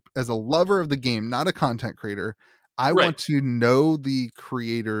as a lover of the game, not a content creator. I want to know the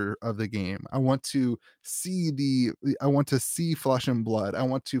creator of the game. I want to see Flesh and Blood. I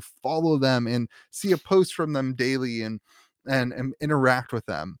want to follow them and see a post from them daily and interact with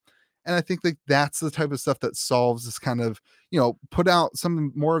them. And I think like that's the type of stuff that solves this kind of, put out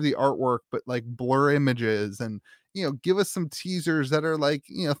some more of the artwork, but like blur images and, give us some teasers that are like,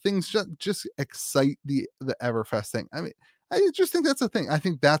 things just excite the Everfest thing. I mean, I just think that's the thing. I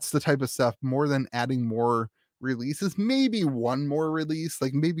think that's the type of stuff more than adding more releases, maybe one more release,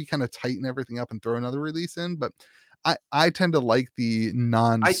 like maybe kind of tighten everything up and throw another release in. But I tend to like the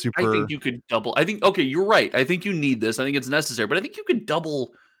non-super. I think you could double. I think, okay, you're right. I think you need this. I think it's necessary, but I think you could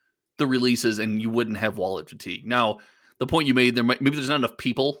double the releases and you wouldn't have wallet fatigue. Now, the point you made, maybe there's not enough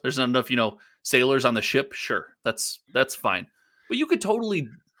people. There's not enough, sailors on the ship. Sure, that's fine. But you could totally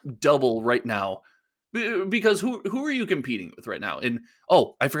double right now because who are you competing with right now? And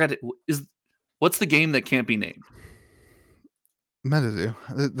I forgot it is. What's the game that can't be named? Metazoo.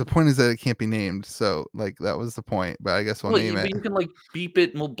 The point is that it can't be named. So, like, that was the point. But I guess we'll name it. You can like beep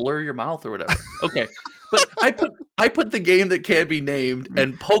it and we'll blur your mouth or whatever. Okay, but I put the game that can't be named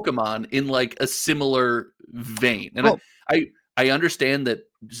and Pokemon in like a similar vein. And Well, I understand that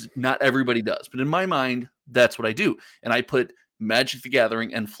not everybody does, but in my mind, that's what I do. And I put Magic the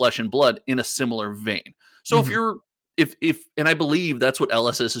Gathering and Flesh and Blood in a similar vein. So if mhm, you're if and I believe that's what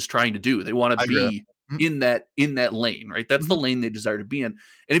LSS is trying to do. They want to I agree. be Mhm, in that lane, right? That's the mhm. lane they desire to be in.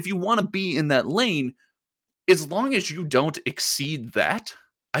 And if you want to be in that lane, as long as you don't exceed that,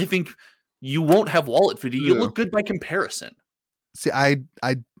 I think you won't have wallet fatigue. You'll Yeah. look good by comparison. See, I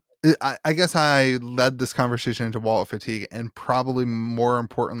guess I led this conversation into wallet fatigue, and probably more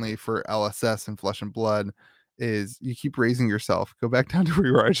importantly for LSS and Flesh and Blood is you keep raising yourself. Go back down to where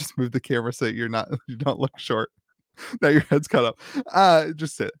you are. I just moved the camera so you don't look short. Now your head's cut up.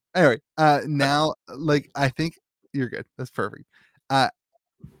 Just sit. Anyway, now like I think you're good. That's perfect. Uh,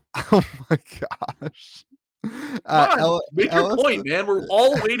 oh my gosh. Come on, make your LSS. point, man. We're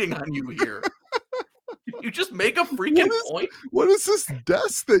all waiting on you here. You just make a What freaking is point. what is this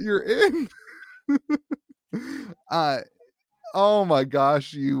desk that you're in? uh oh my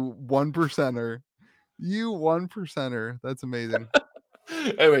gosh, you one percenter. You one percenter. That's amazing.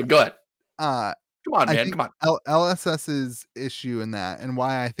 Anyway, go ahead. Uh Come on, I man. think Come on. LSS's issue in that, and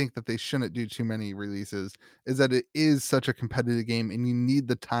why I think that they shouldn't do too many releases, is that it is such a competitive game, and you need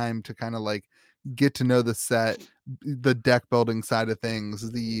the time to kind of like get to know the set, the deck building side of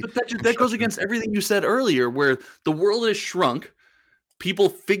things, the But that goes construction. against everything you said earlier, where the world is shrunk. People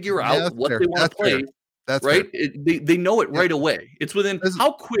figure Yeah, out that's what fair. they want That's to fair. play, That's right? fair. They know it Yep. right away. It's within That's-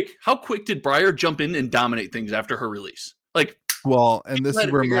 how quick did Briar jump in and dominate things after her release? Like Well, and people this had is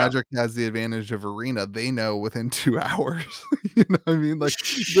to where figure out. Magic has the advantage of Arena. They know within 2 hours. You know what I mean? Like,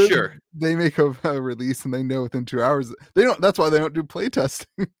 Sure. they make a release and they know within 2 hours. They don't That's why they don't do play testing,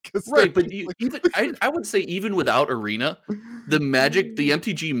 'cause they're Right, but just like even I would say even without Arena, the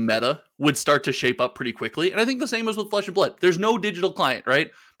MTG meta would start to shape up pretty quickly. And I think the same as with Flesh and Blood. There's no digital client, right?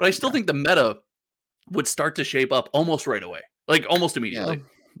 But I still Yeah, think the meta would start to shape up almost right away. Like almost yeah. immediately.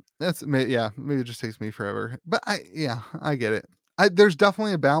 Yeah, maybe it just takes me forever. But I get it. There's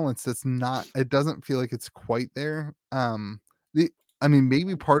definitely a balance that's not it doesn't feel like it's quite there. The I mean,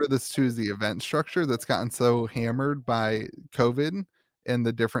 maybe part of this too is the event structure that's gotten so hammered by COVID and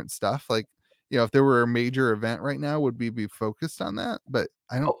the different stuff. Like, if there were a major event right now, would we be focused on that? But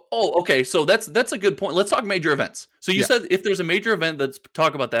I don't. Okay. So that's a good point. Let's talk major events. So you Yeah, said if there's a major event, let's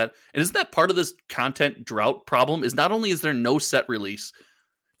talk about that. And isn't that part of this content drought problem? Is not only is there no set release,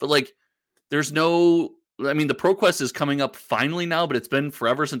 but like there's no. I mean, the ProQuest is coming up finally now, but it's been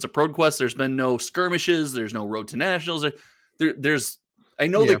forever since a ProQuest. There's been no skirmishes. There's no Road to Nationals. There's. I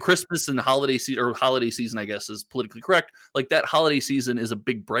know yeah. that Christmas and holiday season, I guess, is politically correct. Like that holiday season is a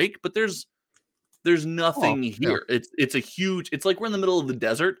big break, but there's Oh, nothing yeah, here. It's a huge. It's like we're in the middle of the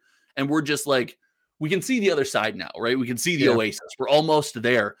desert, and we're just like we can see the other side now, right? We can see the yeah. oasis. We're almost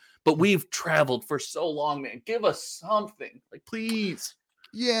there, but we've traveled for so long, man. Give us something, like please.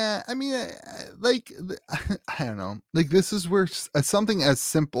 Yeah, I mean, I don't know. Like, this is where something as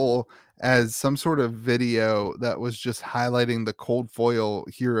simple as some sort of video that was just highlighting the cold foil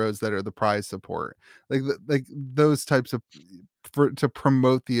heroes that are the prize support, like those types of to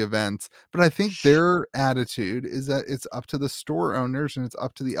promote the events. But I think their attitude is that it's up to the store owners and it's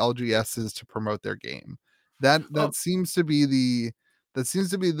up to the LGSs to promote their game. That Oh, that seems to be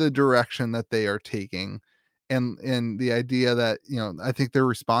the direction that they are taking, and the idea that, I think their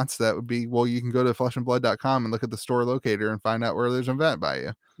response to that would be, well, you can go to fleshandblood.com and look at the store locator and find out where there's an event by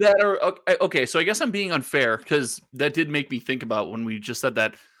you. that are okay. So I guess I'm being unfair because that did make me think about when we just said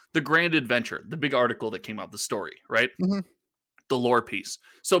that the Grand Adventure, the big article that came out, the story, right? Mhm. The lore piece.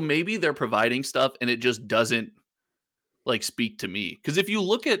 So maybe they're providing stuff and it just doesn't like speak to me. Because if you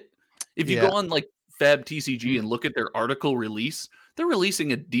Yeah. go on like Fab TCG Mm, and look at their article release, they're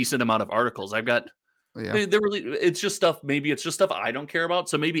releasing a decent amount of articles. I've got yeah. they're really it's just stuff. Maybe it's just stuff I don't care about.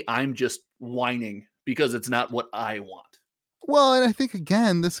 So maybe I'm just whining because it's not what I want. Well, and I think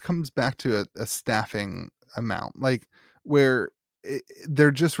again, this comes back to a staffing amount, like where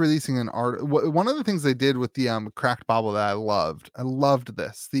they're just releasing an art. One of the things they did with the cracked bobble that I loved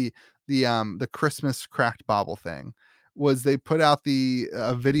this the Christmas cracked bobble thing, was they put out the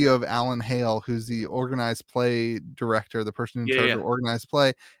a video of Alan Hale, who's the organized play director, the person in Yeah, yeah, charge yeah. of organized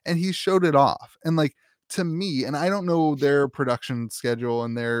play, and he showed it off. And like, to me, and I don't know their production schedule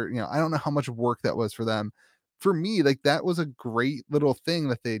and I don't know how much work that was for them. For me, like, that was a great little thing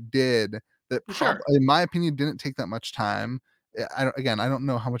that they did that Sure. probably, in my opinion, didn't take that much time. I don't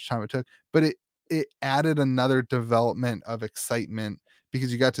know how much time it took, but it added another development of excitement,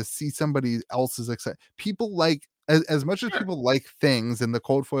 because you got to see somebody else's excitement. People like, as much as Sure. people like things in the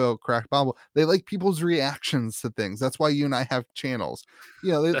cold foil cracked bobble, they like people's reactions to things. That's why you and I have channels.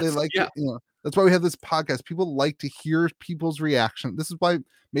 They That's like yeah. That's why we have this podcast. People like to hear people's reaction. This is why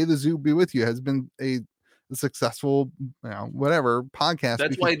May the Zoo Be With You has been a successful, whatever podcast.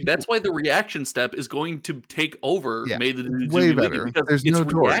 That's why the reaction step is going to take over Yeah, May the Zoo way Be With You, better. because There's it's no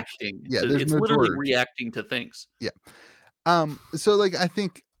George. reacting. Yeah, there's it's no literally George. reacting to things. Yeah. So like I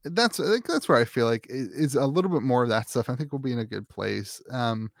think that's where I feel like is a little bit more of that stuff. I think we'll be in a good place.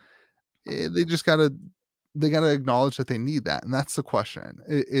 They just gotta acknowledge that they need that, and that's the question: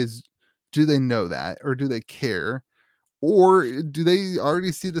 is do they know that, or do they care, or do they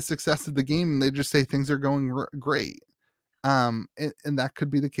already see the success of the game and they just say things are going great? And that could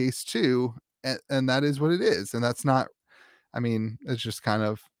be the case too, and that is what it is, and that's not. I mean, it's just kind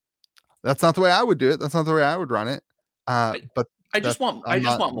of that's not the way I would do it. That's not the way I would run it. But I just want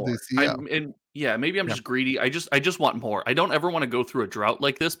more. Maybe I'm just greedy. I just want more. I don't ever want to go through a drought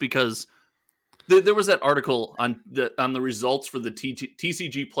like this, because there was that article on the results for the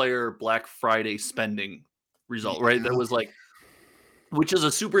TCG player Black Friday spending result, right? That was like, which is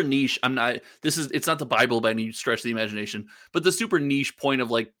a super niche. It's not the Bible by any stretch of the imagination, but the super niche point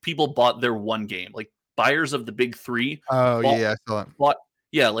of like people bought their one game, like buyers of the big three. Oh yeah, I saw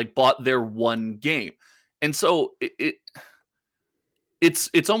it. Bought their one game. And so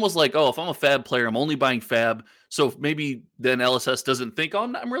it's almost like, oh, if I'm a Fab player, I'm only buying Fab. So maybe then LSS doesn't think, oh,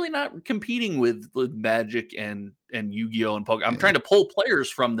 I'm really not competing with Magic and Yu-Gi-Oh! And Pokemon. I'm trying to pull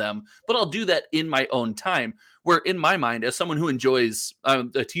players from them, but I'll do that in my own time. Where in my mind, as someone who enjoys, a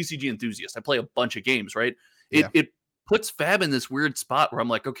TCG enthusiast, I play a bunch of games, right? It puts Fab in this weird spot where I'm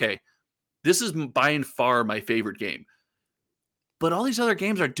like, okay, this is by and far my favorite game. But all these other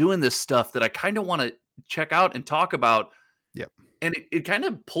games are doing this stuff that I kind of want to check out and talk about. Yep. And it kind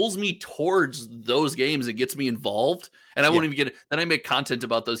of pulls me towards those games and gets me involved. And I won't even get it. Then I make content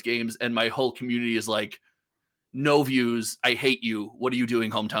about those games, and my whole community is like, no views. I hate you. What are you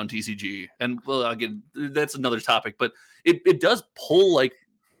doing, Hometown TCG? And well, again, that's another topic. But it does pull like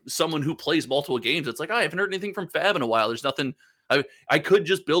someone who plays multiple games. It's like, I haven't heard anything from Fab in a while. There's nothing. I could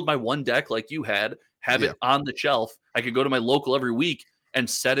just build my one deck like you had, have it on the shelf. I could go to my local every week and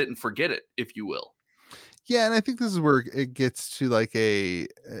set it and forget it, if you will. Yeah, and I think this is where it gets to like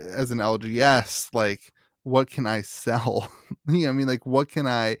as an LGS, like what can I sell? I mean, like what can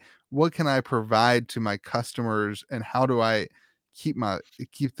I provide to my customers, and how do I keep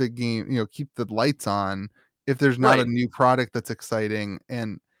the game, keep the lights on if there's not a new product that's exciting?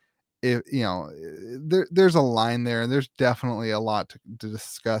 And if there's a line there, and there's definitely a lot to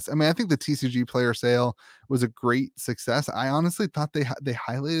discuss. I mean, I think the TCG player sale was a great success. I honestly thought they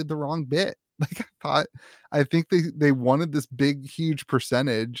highlighted the wrong bit. Like I think they wanted this big huge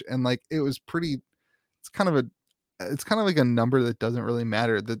percentage, and like it was pretty. It's kind of like a number that doesn't really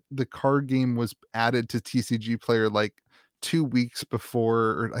matter. The card game was added to TCG player like 2 weeks before,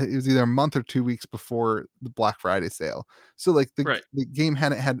 or it was either a month or 2 weeks before the Black Friday sale. So like the game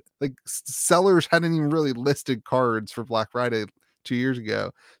hadn't had, like, sellers hadn't even really listed cards for Black Friday 2 years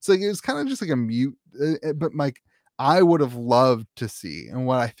ago. So like, it was kind of just like a mute, but like I would have loved to see, and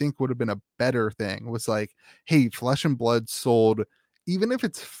what I think would have been a better thing was like, hey, Flesh and Blood sold, even if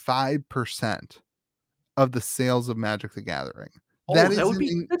it's 5% of the sales of Magic the Gathering. That's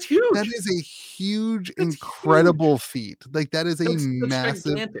huge. That is a huge, incredible feat. Like that is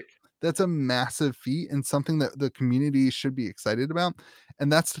that's a massive feat, and something that the community should be excited about.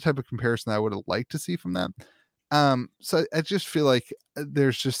 And that's the type of comparison I would have liked to see from that. So I just feel like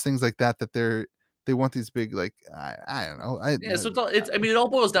there's just things like that they want these big, like, I don't know. It all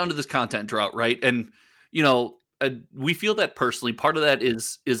boils down to this content drought, right? And we feel that personally. Part of that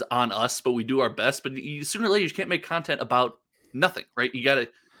is on us, but we do our best. But sooner or later, you can't make content about nothing, right? You gotta,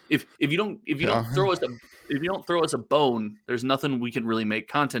 if you don't throw us a bone, there's nothing we can really make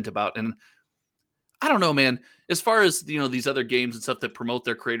content about. And I don't know, man, as far as these other games and stuff that promote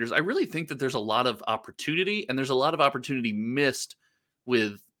their creators, I really think that there's a lot of opportunity, and there's a lot of opportunity missed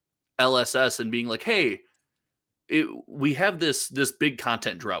with LSS and being like, hey, we have this big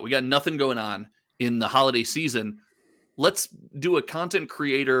content drought, we got nothing going on in the holiday season, let's do a content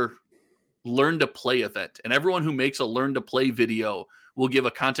creator learn to play event, and everyone who makes a learn to play video will give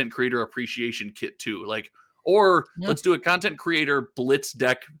a content creator appreciation kit too. Let's do a content creator blitz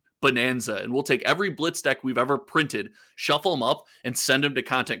deck bonanza, and we'll take every blitz deck we've ever printed, shuffle them up, and send them to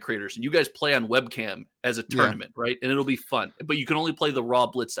content creators, and you guys play on webcam as a tournament, right? And it'll be fun, but you can only play the raw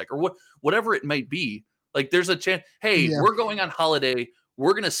blitz deck, or whatever it might be. Like there's a chance, hey, we're going on holiday,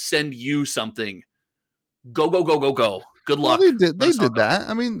 we're gonna send you something, go good luck. They did that.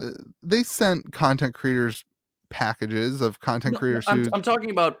 I mean, they sent content creators packages of content No, creators who I'm talking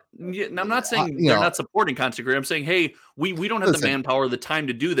about. I'm not saying you they're know, not supporting content creators. I'm saying, hey, we don't have the listen, manpower, the time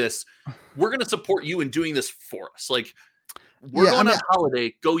to do this. We're going to support you in doing this for us. Like, we're yeah, I going mean, on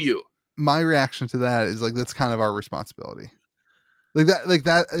holiday. Go you. my reaction to that is like that's kind of our responsibility. Like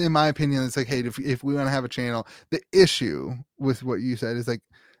that, in my opinion, it's like, hey, if we want to have a channel, the issue with what you said is like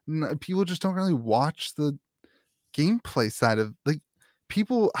people just don't really watch the gameplay side of like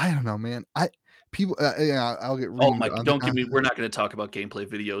people. I don't know, man. People, yeah, I'll get Oh reamed my! on the Don't give me. content. We're not going to talk about gameplay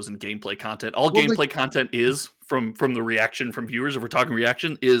videos and gameplay content. All Well, like, gameplay content is from the reaction from viewers. If we're talking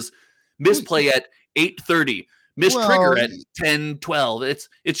reaction, is well, misplay at 8:30, miss trigger well, at 10:12.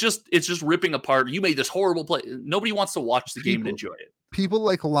 It's just ripping apart. You made this horrible play. Nobody wants to watch the game and people enjoy it. people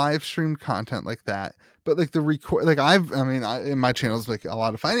like live stream content like that, but like the record, like in my channels like a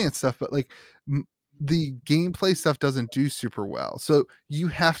lot of finance stuff, but like the gameplay stuff doesn't do super well, so you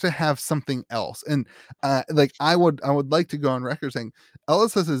have to have something else. And like I would like to go on record saying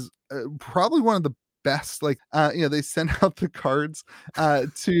LSS is probably one of the best. Like they send out the cards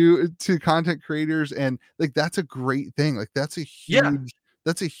to content creators, and like that's a great thing. Like Yeah,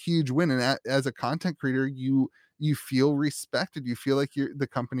 that's a huge win. And as a content creator, you feel respected. You feel like the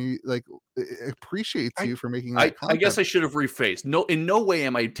company like appreciates I you for making I that I guess content. I should have rephrased. No, in no way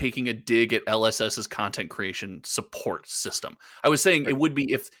am I taking a dig at LSS's content creation support system. I was saying Right. it would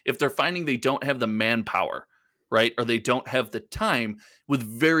be if they're finding they don't have the manpower, right? Or they don't have the time with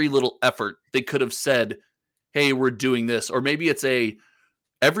very little effort, they could have said, "Hey, we're doing this." Or maybe it's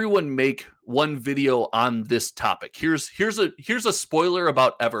everyone make one video on this topic. Here's a spoiler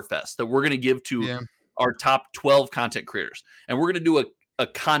about Everfest that we're going to give to Yeah. our top 12 content creators. And we're going to do a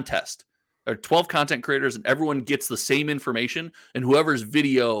contest. There are 12 content creators and everyone gets the same information, and whoever's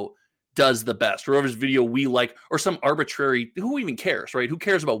video does the best, whoever's video we like, or some arbitrary, who even cares, right? Who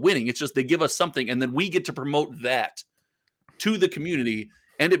cares about winning? It's just they give us something and then we get to promote that to the community,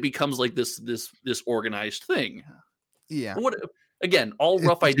 and it becomes like this organized thing. Yeah. But what, again, all It,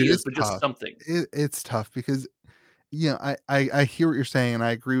 rough dude, ideas, it's but just tough. something. It's tough because I hear what you're saying, and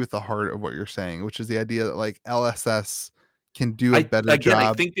I agree with the heart of what you're saying, which is the idea that like LSS can do a better I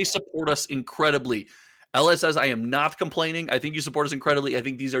job. think they support us incredibly. LSS, I am not complaining. I think you support us incredibly. I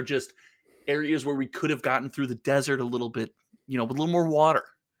think these are just areas where we could have gotten through the desert a little bit, with a little more water.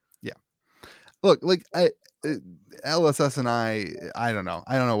 Yeah. Look, like LSS and I don't know.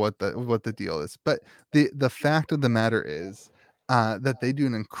 I don't know what the deal is, but the fact of the matter is that they do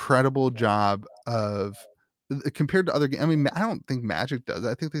an incredible job of compared to other games. I mean, I don't think Magic does.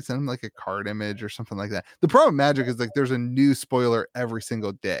 I think they send them like a card image or something like that. The problem with Magic is like there's a new spoiler every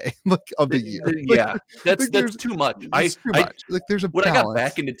single day, like of the year. Yeah, that's Like there's too much. it's too much. Like there's a When I got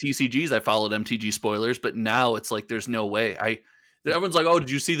back balance. into TCGs, I followed MTG spoilers, but now it's like there's no way. Everyone's like, "Oh, did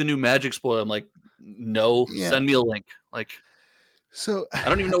you see the new Magic spoiler?" I'm like, "No, Yeah. send me a link." Like, So I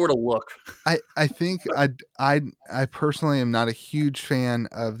don't even know where to look. I think I personally am not a huge fan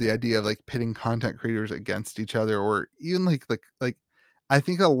of the idea of like pitting content creators against each other, or even like I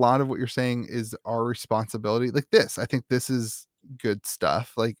think a lot of what you're saying is our responsibility. Like this, I think this is good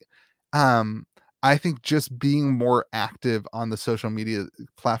stuff. Like um I think just being more active on the social media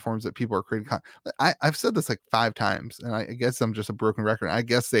platforms that people are creating I've said this like 5 times, and I guess I'm just a broken record. I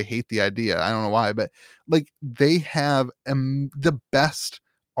guess they hate the idea. I don't know why, but like they have the best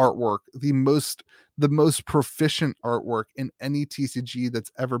artwork, the most proficient artwork in any TCG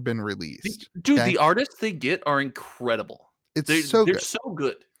that's ever been released. Dude, Okay. the artists they get are incredible. It's so They're good. so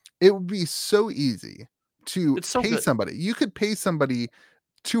good. It would be so easy to It's so pay good. somebody. You could pay somebody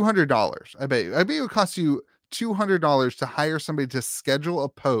 $200. I bet you. I bet it would cost you $200 to hire somebody to schedule a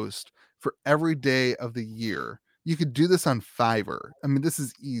post for every day of the year. You could do this on Fiverr. I mean, this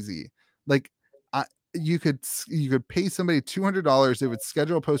is easy. Like, you could pay somebody $200. They would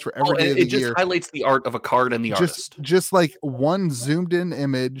schedule a post for Oh, every and day of it the just year. highlights the art of a card and the artist. Just like one zoomed in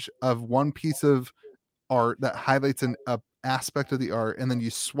image of one piece of art that highlights a aspect of the art, and then you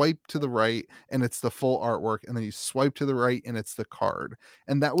swipe to the right and it's the full artwork, and then you swipe to the right and it's the card,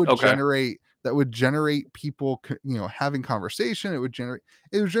 and Okay. that would generate people having conversation. It would generate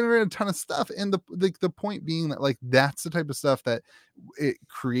a ton of stuff, and the point being that like that's the type of stuff that it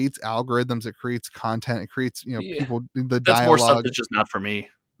creates algorithms, it creates content, it creates Yeah. people, the That's more stuff dialogue. that's just not for me.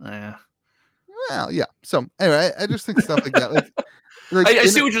 Yeah. Well, yeah, so anyway, I just think stuff like that, like I in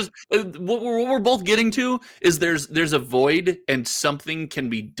see it, what we're both getting to is there's a void and something can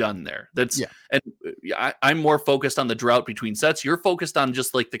be done there. yeah. I'm more focused on the drought between sets. You're focused on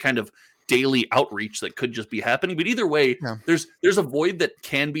just like the kind of daily outreach that could just be happening. But either way, Yeah. there's a void that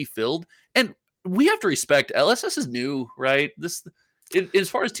can be filled, and we have to respect LSS is new, right? as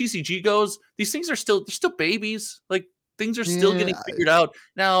far as TCG goes, these things are still babies. Like things are still getting figured out.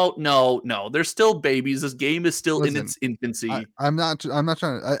 Now, no, they're still babies. This game is still in its infancy. I'm not trying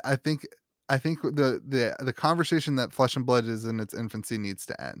to. I think the conversation that Flesh and Blood is in its infancy needs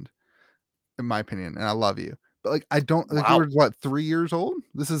to end, in my opinion. And I love you, but like I don't like we're what 3 years old.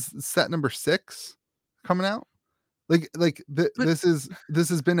 This is set number 6 coming out. This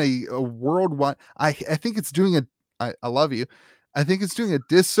has been a worldwide. I think it's doing I love you. I think it's doing a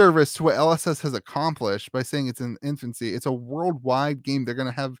disservice to what LSS has accomplished by saying it's in infancy. It's a worldwide game. They're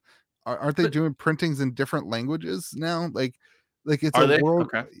gonna have, aren't they doing printings in different languages now? Like it's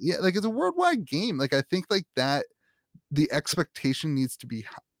yeah, like it's a worldwide game. Like I think like that the expectation needs to be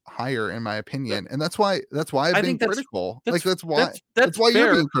higher, in my opinion, and that's why I've been critical. That's why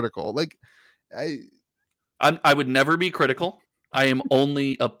you're being critical. Like I would never be critical. I am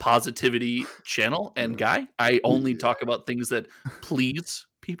only a positivity channel and guy. I only talk about things that please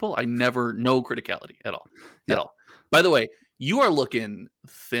people. I never no criticality at all. At all. By the way, you are looking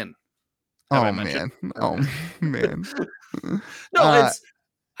thin. Oh man. Oh man. No, it's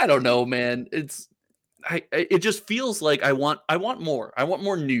I don't know, man. It just feels like I want more. I want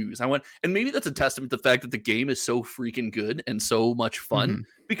more news. And maybe that's a testament to the fact that the game is so freaking good and so much fun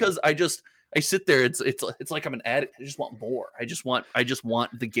because I sit there. It's like I'm an addict. I just want more. I just want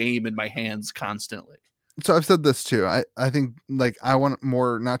the game in my hands constantly. So I've said this too. I think like I want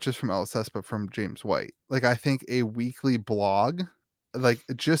more, not just from LSS, but from James White. Like I think a weekly blog, like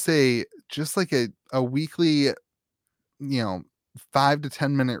just like a weekly, 5 to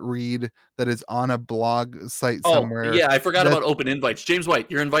 10 minute read that is on a blog site somewhere. Yeah, I forgot about open invites. James White,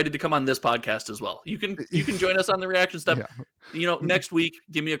 you're invited to come on this podcast as well. You can join us on the reaction stuff. Yeah. Next week,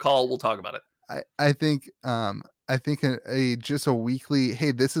 give me a call. We'll talk about it. I think just a weekly,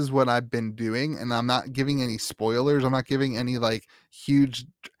 hey, this is what I've been doing, and I'm not giving any spoilers. I'm not giving any like huge,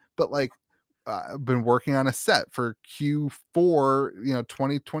 but like I've been working on a set for Q4,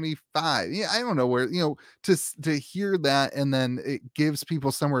 2025. Yeah, I don't know where, to hear that, and then it gives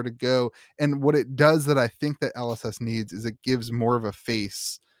people somewhere to go. And what it does that I think that LSS needs is it gives more of a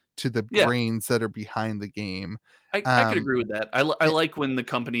face to the brains that are behind the game. I could agree with that. I like when the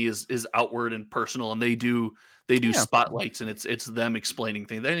company is outward and personal, and they do spotlights, and it's them explaining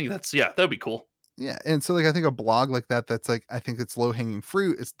things. I think that'd be cool. Yeah, and so like I think a blog like that's like I think it's low hanging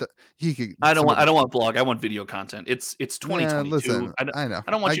fruit. I don't want blog. I want video content. It's 2022. Listen, I know.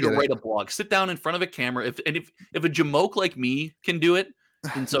 I don't want you to write a blog. Sit down in front of a camera. If a jamoke like me can do it,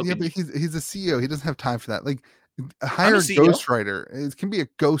 then so yeah, but he's a CEO. He doesn't have time for that. Like hire a ghostwriter. It can be a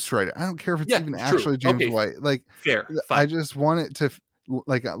ghostwriter. I don't care if it's even actually James White. Like fair. Fine. I just want it to.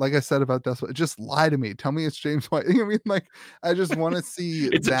 Like I said about this, just lie to me. Tell me it's James White. I mean, like I just want to see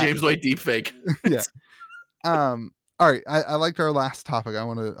it's a James White deepfake. Yeah. All right. I liked our last topic. I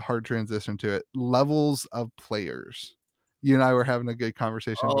want to hard transition to it. Levels of players. You and I were having a good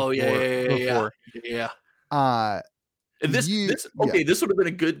conversation. Yeah. This would have been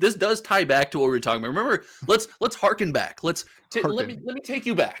a good. This does tie back to what we were talking about. Remember, let's harken back. Let me take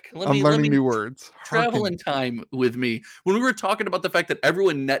you back. I'm learning new words. Travel in time with me when we were talking about the fact that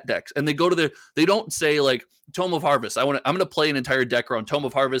everyone net decks and they go to they don't say like Tome of Harvest. I'm gonna play an entire deck around Tome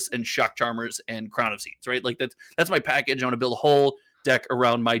of Harvest and Shock Charmers and Crown of Seeds. Right, like that's my package. I want to build a whole deck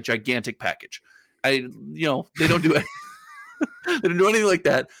around my gigantic package. They don't do it. They don't do anything like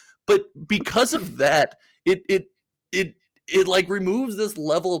that. But because of that, it like removes this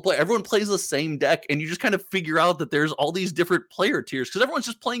level of play. Everyone plays the same deck, and you just kind of figure out that there's all these different player tiers because everyone's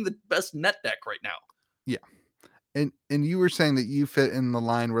just playing the best net deck right now. Yeah. And you were saying that you fit in the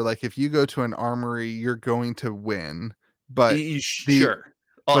line where like if you go to an armory, you're going to win. But sure.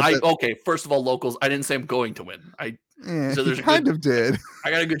 Okay. First of all, locals, I didn't say I'm going to win. So there's kind of did.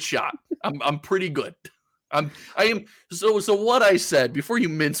 I got a good shot. I'm pretty good. I am so what I said before you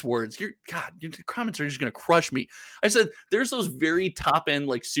mince words, your comments are just gonna crush me. I said there's those very top end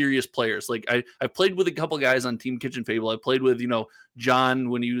like serious players. Like I played with a couple guys on Team Kitchen Fable. I played with John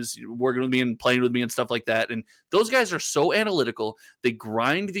when he was working with me and playing with me and stuff like that. And those guys are so analytical. They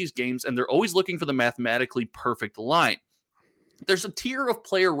grind these games and they're always looking for the mathematically perfect line. There's a tier of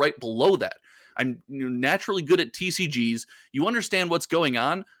player right below that. I'm naturally good at TCGs. You understand what's going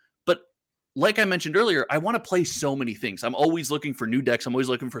on, but like I mentioned earlier, I want to play so many things. I'm always looking for new decks. I'm always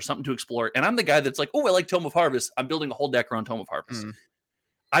looking for something to explore. And I'm the guy that's like, oh, I like Tome of Harvest. I'm building a whole deck around Tome of Harvest.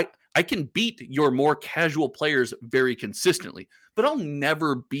 I can beat your more casual players very consistently, but I'll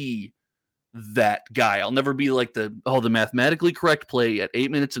never be that guy. I'll never be like the mathematically correct play at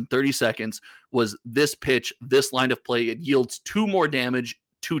 8 minutes and 30 seconds was this pitch, this line of play. It yields 2 more damage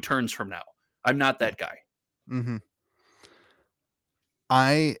 2 turns from now. I'm not that guy. Mm-hmm.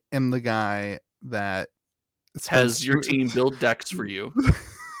 I am the guy that spends Has your too, team build decks for you,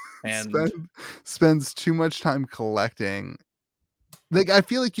 and spend, spends too much time collecting. Like, I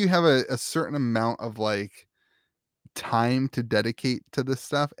feel like you have a certain amount of like time to dedicate to this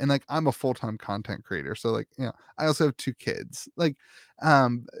stuff, and like I'm a full-time content creator, so like, I also have 2 kids, like,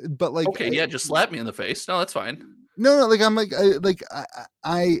 but like okay, yeah, just slap me in the face. No, that's fine. no, like I'm like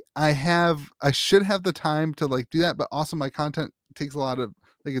I should have the time to like do that, but also my content takes a lot of,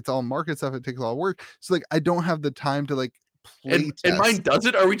 like, it's all market stuff, it takes a lot of work, so like I don't have the time to like play And mine test.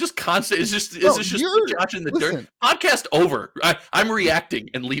 doesn't. Are we just constant? Is No, this just me you're Josh in the dirt? listen. Podcast over. I'm reacting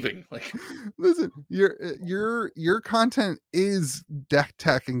and leaving. Like Listen, your content is deck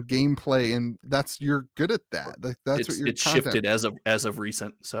tech and gameplay, and you're good at that. Like, that's what your it's content. shifted as of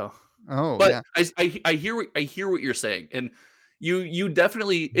recent. So, Oh but yeah, I hear what you're saying, and you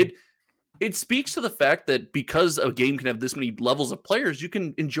definitely it speaks to the fact that because a game can have this many levels of players, you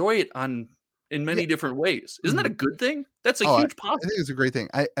can enjoy it in yeah. many different ways. Isn't that a Mhm. good thing? That's a Oh, huge I think positive. it's a great thing.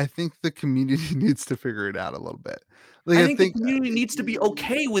 I think the community needs to figure it out a little bit. Like, I I think the think community needs to be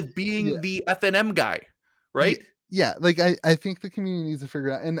okay with yeah. being the FNM guy, Yeah, right? yeah, like I think the community needs to figure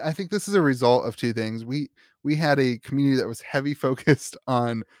it out, and I think this is a result of 2 things. We had a community that was heavy focused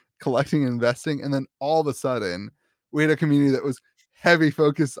on collecting and investing, and then all of a sudden we had a community that was heavy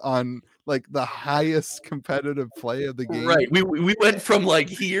focused on like the highest competitive play of the game. Right. We went from like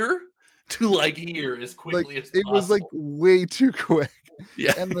here to like here as Like, quickly as it was like possible. way too quick.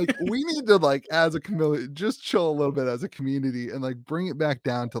 Yeah. And like we need to, like, as a community, just chill a little bit as a community and like bring it back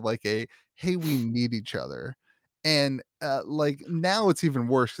down to like a, hey, we need each other. And like now it's even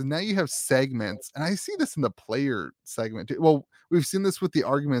worse because now you have segments, and I see this in the player segment too. Well, we've seen this with the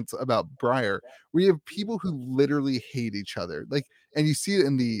arguments about Briar. We have people who literally hate each other, like, and you see it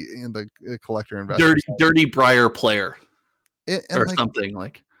in the collector investor side. Dirty Briar player And or like something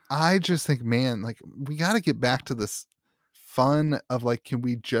like. I just think, man, like we got to get back to this fun of like, can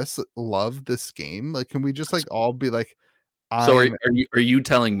we just love this game? Like, can we just like all be like, So I'm are you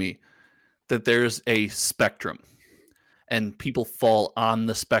telling me that there's a spectrum and people fall on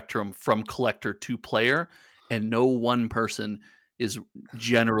the spectrum from collector to player, and no one person is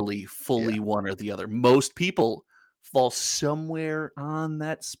generally yeah, fully one or the other? Most people fall somewhere on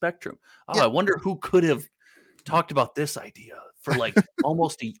that spectrum. Oh, yeah. I wonder who could have talked about this idea for like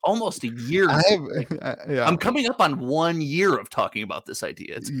almost a year I now. have, Like yeah, I'm coming up on 1 year of talking about this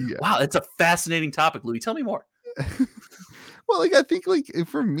idea. It's yeah. wow, it's a fascinating topic, Louis. Tell me more. Well, like I think like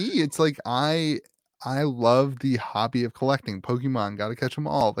for me, it's like I love the hobby of collecting Pokemon. Got to catch them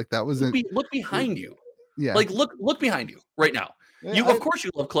all. Like that wasn't, Look behind you. yeah, Like look behind you right now. yeah. You of course you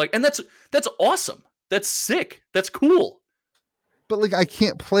love collect, and that's awesome. That's sick. That's cool. But like I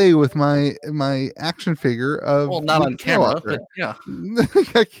can't play with my action figure Well, of not Luke on camera, Skywalker. but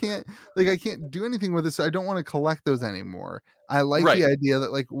yeah. Like, I can't do anything with it, so I don't want to collect those anymore. I like Right. the idea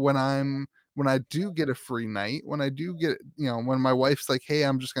that like when I do get a free night, when I do get, when my wife's like, hey,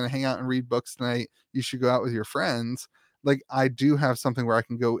 I'm just gonna hang out and read books tonight, you should go out with your friends. Like I do have something where I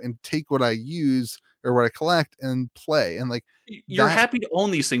can go and take what I use or what I collect and play. And like You're that, happy to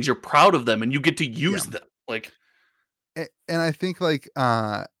own these things. You're proud of them and you get to yeah. use them. Like And I think like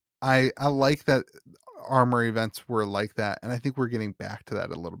I like that armor events were like that, and I think we're getting back to that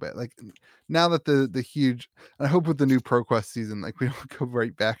a little bit. Like now that the huge, I hope with the new ProQuest season, like we don't go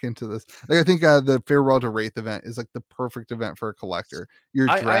right back into this. Like I think the Farewell to Wraith event is like the perfect event for a collector. You're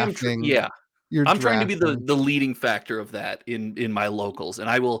I am drafting, yeah. you're I'm trying to be drafting. the leading factor of that in my locals, and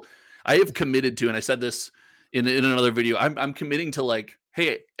I have committed to, and I said this in another video. I'm committing to like,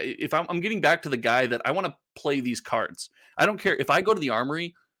 hey, if I'm getting back to the guy that I want to play these cards. I don't care if I go to the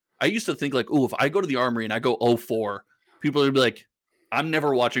armory. I used to think like, oh, if I go to the armory and I go 0-4, people would be like, I'm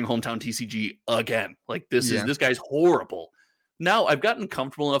never watching Hometown TCG again. Like Yeah, this guy's horrible. Now I've gotten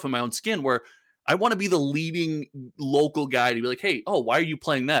comfortable enough in my own skin where I want to be the leading local guy to be like, hey, oh, why are you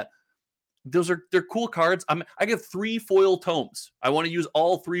playing that? They're cool cards. I get 3 foil tomes. I want to use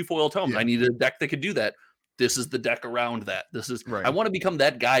all 3 foil tomes. yeah, I need a deck that could do that. This is the deck around that. I right. want to become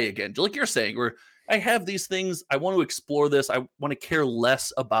that guy again. Like you're saying, where I have these things. I want to explore this. I want to care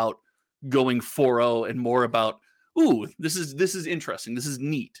less about going 4-0 and more about, ooh, this is interesting. This is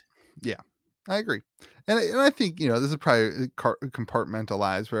neat. Yeah, I agree. And I think, this is probably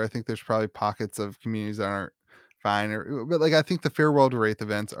compartmentalized, where I think there's probably pockets of communities that aren't fine, but like I think the Farewell to Wraith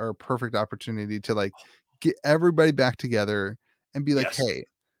events are a perfect opportunity to like get everybody back together and be like, Yes. hey,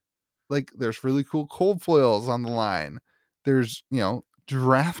 like there's really cool cold foils on the line. There's,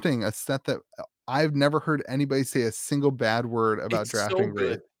 drafting a set that I've never heard anybody say a single bad word about It's so drafting Wraith.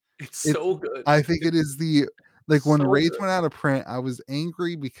 good. It's It's so good. I think it is Like when So Wraith good. went out of print, I was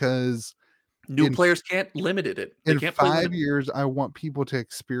angry because New in players can't limit it. They in can't play 5 limited. years, I want people to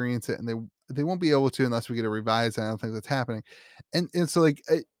experience it, and they won't be able to unless we get a revise. And I don't think that's happening. And so like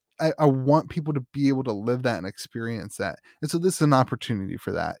I want people to be able to live that and experience that. And so this is an opportunity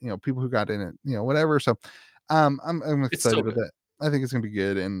for that. You know, people who got in it, you know, whatever. So I'm It's so excited with good. it. I think it's gonna be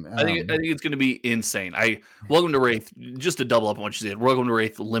good. And I think it's going to be insane. Welcome to Wraith. Just to double up on what you said, Welcome to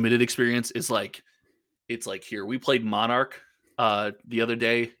Wraith limited experience is like it's like here. We played Monarch the other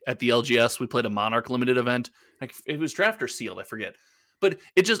day at the LGS. We played a Monarch limited event. Like it was draft or sealed, I forget. But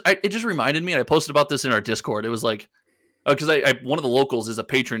it just reminded me. And I posted about this in our Discord. It was like because I one of the locals is a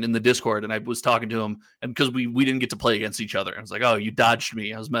patron in the Discord, and I was talking to him, and because we didn't get to play against each other, I was like, "Oh, you dodged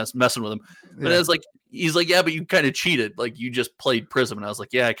me." I was messing with him, but yeah, I was like, he's like, "Yeah, but you kind of cheated. Like you just played Prism," and I was like,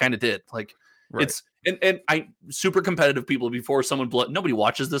 "Yeah, I kind of did." Like right. it's and I super competitive people before nobody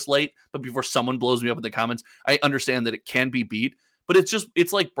watches this late, but before someone blows me up in the comments, I understand that it can be beat, but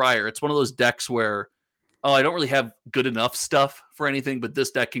it's like Briar. It's one of those decks where oh, I don't really have good enough stuff for anything, but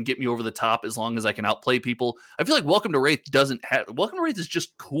this deck can get me over the top as long as I can outplay people. I feel like Welcome to Wraith Welcome to Wraith is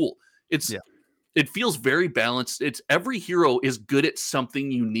just cool. Yeah. It feels very balanced. It's every hero is good at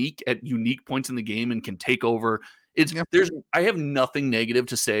something unique at unique points in the game and can take over. Yep. I have nothing negative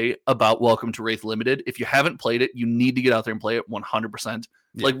to say about Welcome to Wraith Limited. If you haven't played it, you need to get out there and play it 100%.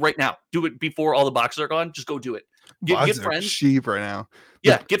 Yeah. Like right now, do it before all the boxes are gone. Just go do it. Get friends. Cheap right now.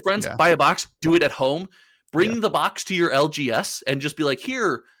 Yeah, get friends. Yeah. Buy a box. Do it at home. Bring the box to your LGS and just be like,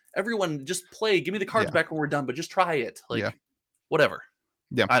 here, everyone, just play. Give me the cards back when we're done, but just try it. Like, whatever.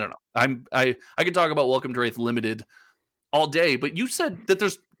 Yeah. I don't know. I could talk about Welcome to Wraith Limited all day, but you said that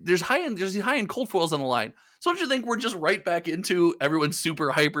there's high-end cold foils on the line. So don't you think we're just right back into everyone's super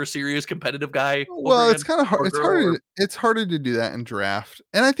hyper serious competitive guy? Well, it's kind of hard. It's harder to do that in draft,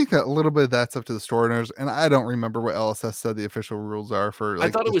 and I think that a little bit of that's up to the store owners. And I don't remember what LSS said the official rules are for. Like,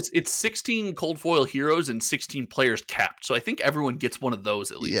 I thought it's 16 cold foil heroes and 16 players capped. So I think everyone gets one of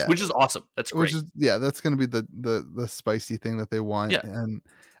those at least, which is awesome. That's great. That's going to be the spicy thing that they want. Yeah. And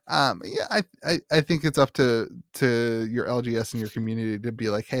I think it's up to your LGS and your community to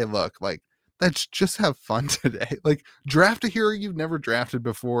be like, hey, look, like, let's just have fun today. Like, draft a hero you've never drafted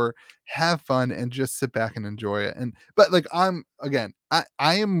before, have fun, and just sit back and enjoy it. But like, I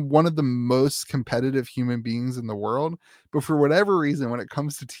am one of the most competitive human beings in the world, but for whatever reason, when it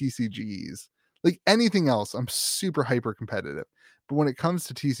comes to TCGs, like anything else, I'm super hyper competitive. But when it comes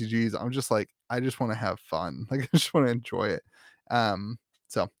to TCGs, I'm just like, I just want to have fun. Like, I just want to enjoy it.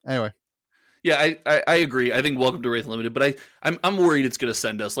 So anyway. Yeah, I agree. I think Welcome to Wraith Limited, but I'm worried it's going to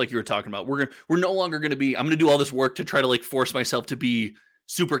send us like you were talking about. We're no longer going to be. I'm going to do all this work to try to like force myself to be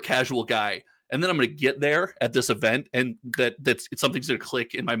super casual guy, and then I'm going to get there at this event, and something's going to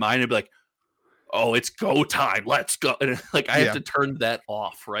click in my mind and be like, oh, it's go time, let's go, and like I have to turn that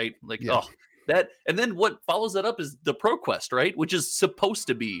off, right? Like that, and then what follows that up is the Pro Quest, right, which is supposed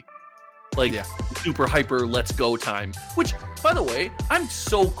to be like super hyper let's go time, which by the way I'm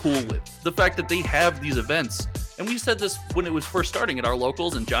so cool with the fact that they have these events. And we said this when it was first starting at our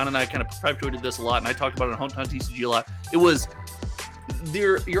locals, and John and I kind of perpetuated this a lot, and I talked about it on Hometown TCG a lot. It was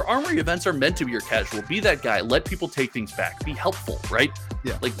your armory events are meant to be your casual. Be that guy, let people take things back, be helpful, right?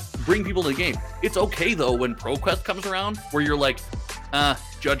 Yeah, like bring people to the game. It's okay though when Pro Quest comes around where you're like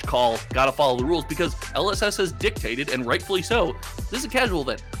judge call, gotta follow the rules, because LSS has dictated, and rightfully so, this is a casual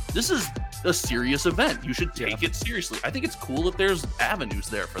event. This is a serious event. You should take it seriously. I think it's cool that there's avenues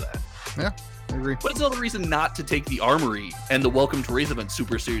there for that. Yeah, I agree. But it's another reason not to take the Armory and the Welcome to Wraith event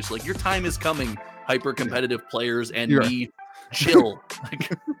super seriously. Like, your time is coming, hyper competitive players and me. Chill. Like,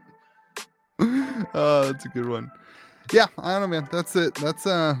 that's a good one. Yeah, I don't know, man. That's it. I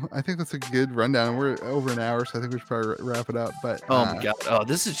think that's a good rundown. We're over an hour, so I think we should probably wrap it up. But oh my god,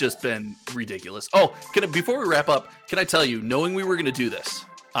 this has just been ridiculous. Oh, before we wrap up, can I tell you, knowing we were going to do this,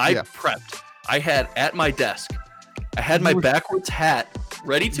 I prepped. I had at my desk, I had my backwards hat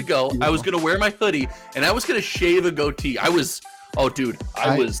ready to go. I was going to wear my hoodie, and I was going to shave a goatee. I really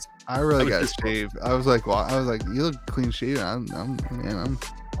got shaved. I was like, you look clean shaven. I'm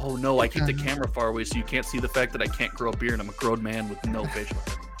oh no, I keep the camera far away so you can't see the fact that I can't grow a beard. I'm a grown man with no facial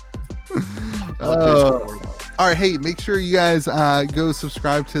hair. All right, hey, make sure you guys go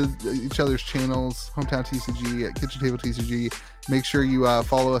subscribe to each other's channels, Hometown TCG, Kitchen Table TCG. Make sure you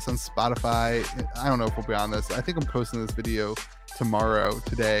follow us on Spotify. I don't know if we'll be on this. I think I'm posting this video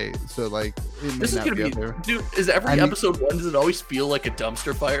today, so like it may not be up there. Dude, is every episode one, does it always feel like a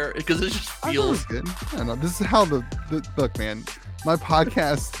dumpster fire? Because it just feels good. I don't know. This is how the look, man. My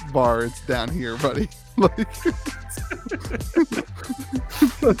podcast bar, it's down here, buddy. Like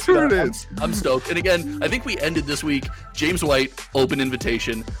That's who it is. I'm stoked. And again, I think we ended this week. James White, open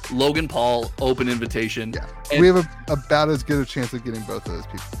invitation. Logan Paul, open invitation. Yeah. And We have about as good a chance of getting both of those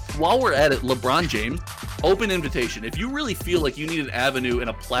people. while we're at it, LeBron James, open invitation. If you really feel like you need an avenue and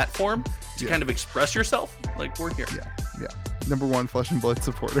a platform to kind of express yourself, like, we're here. Yeah. Number one Flesh and Blood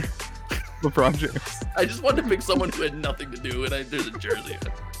supporter, LeBron James. I just wanted to pick someone who had nothing to do, and there's a jersey.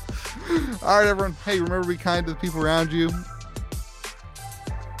 All right, everyone. Hey, remember to be kind to the people around you.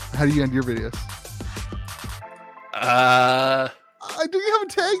 How do you end your videos? Do you have a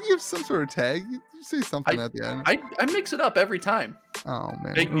tag? You have some sort of tag. You say something at the end. I mix it up every time. Oh,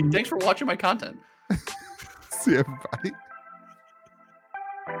 man. Thanks for watching my content. See you, everybody.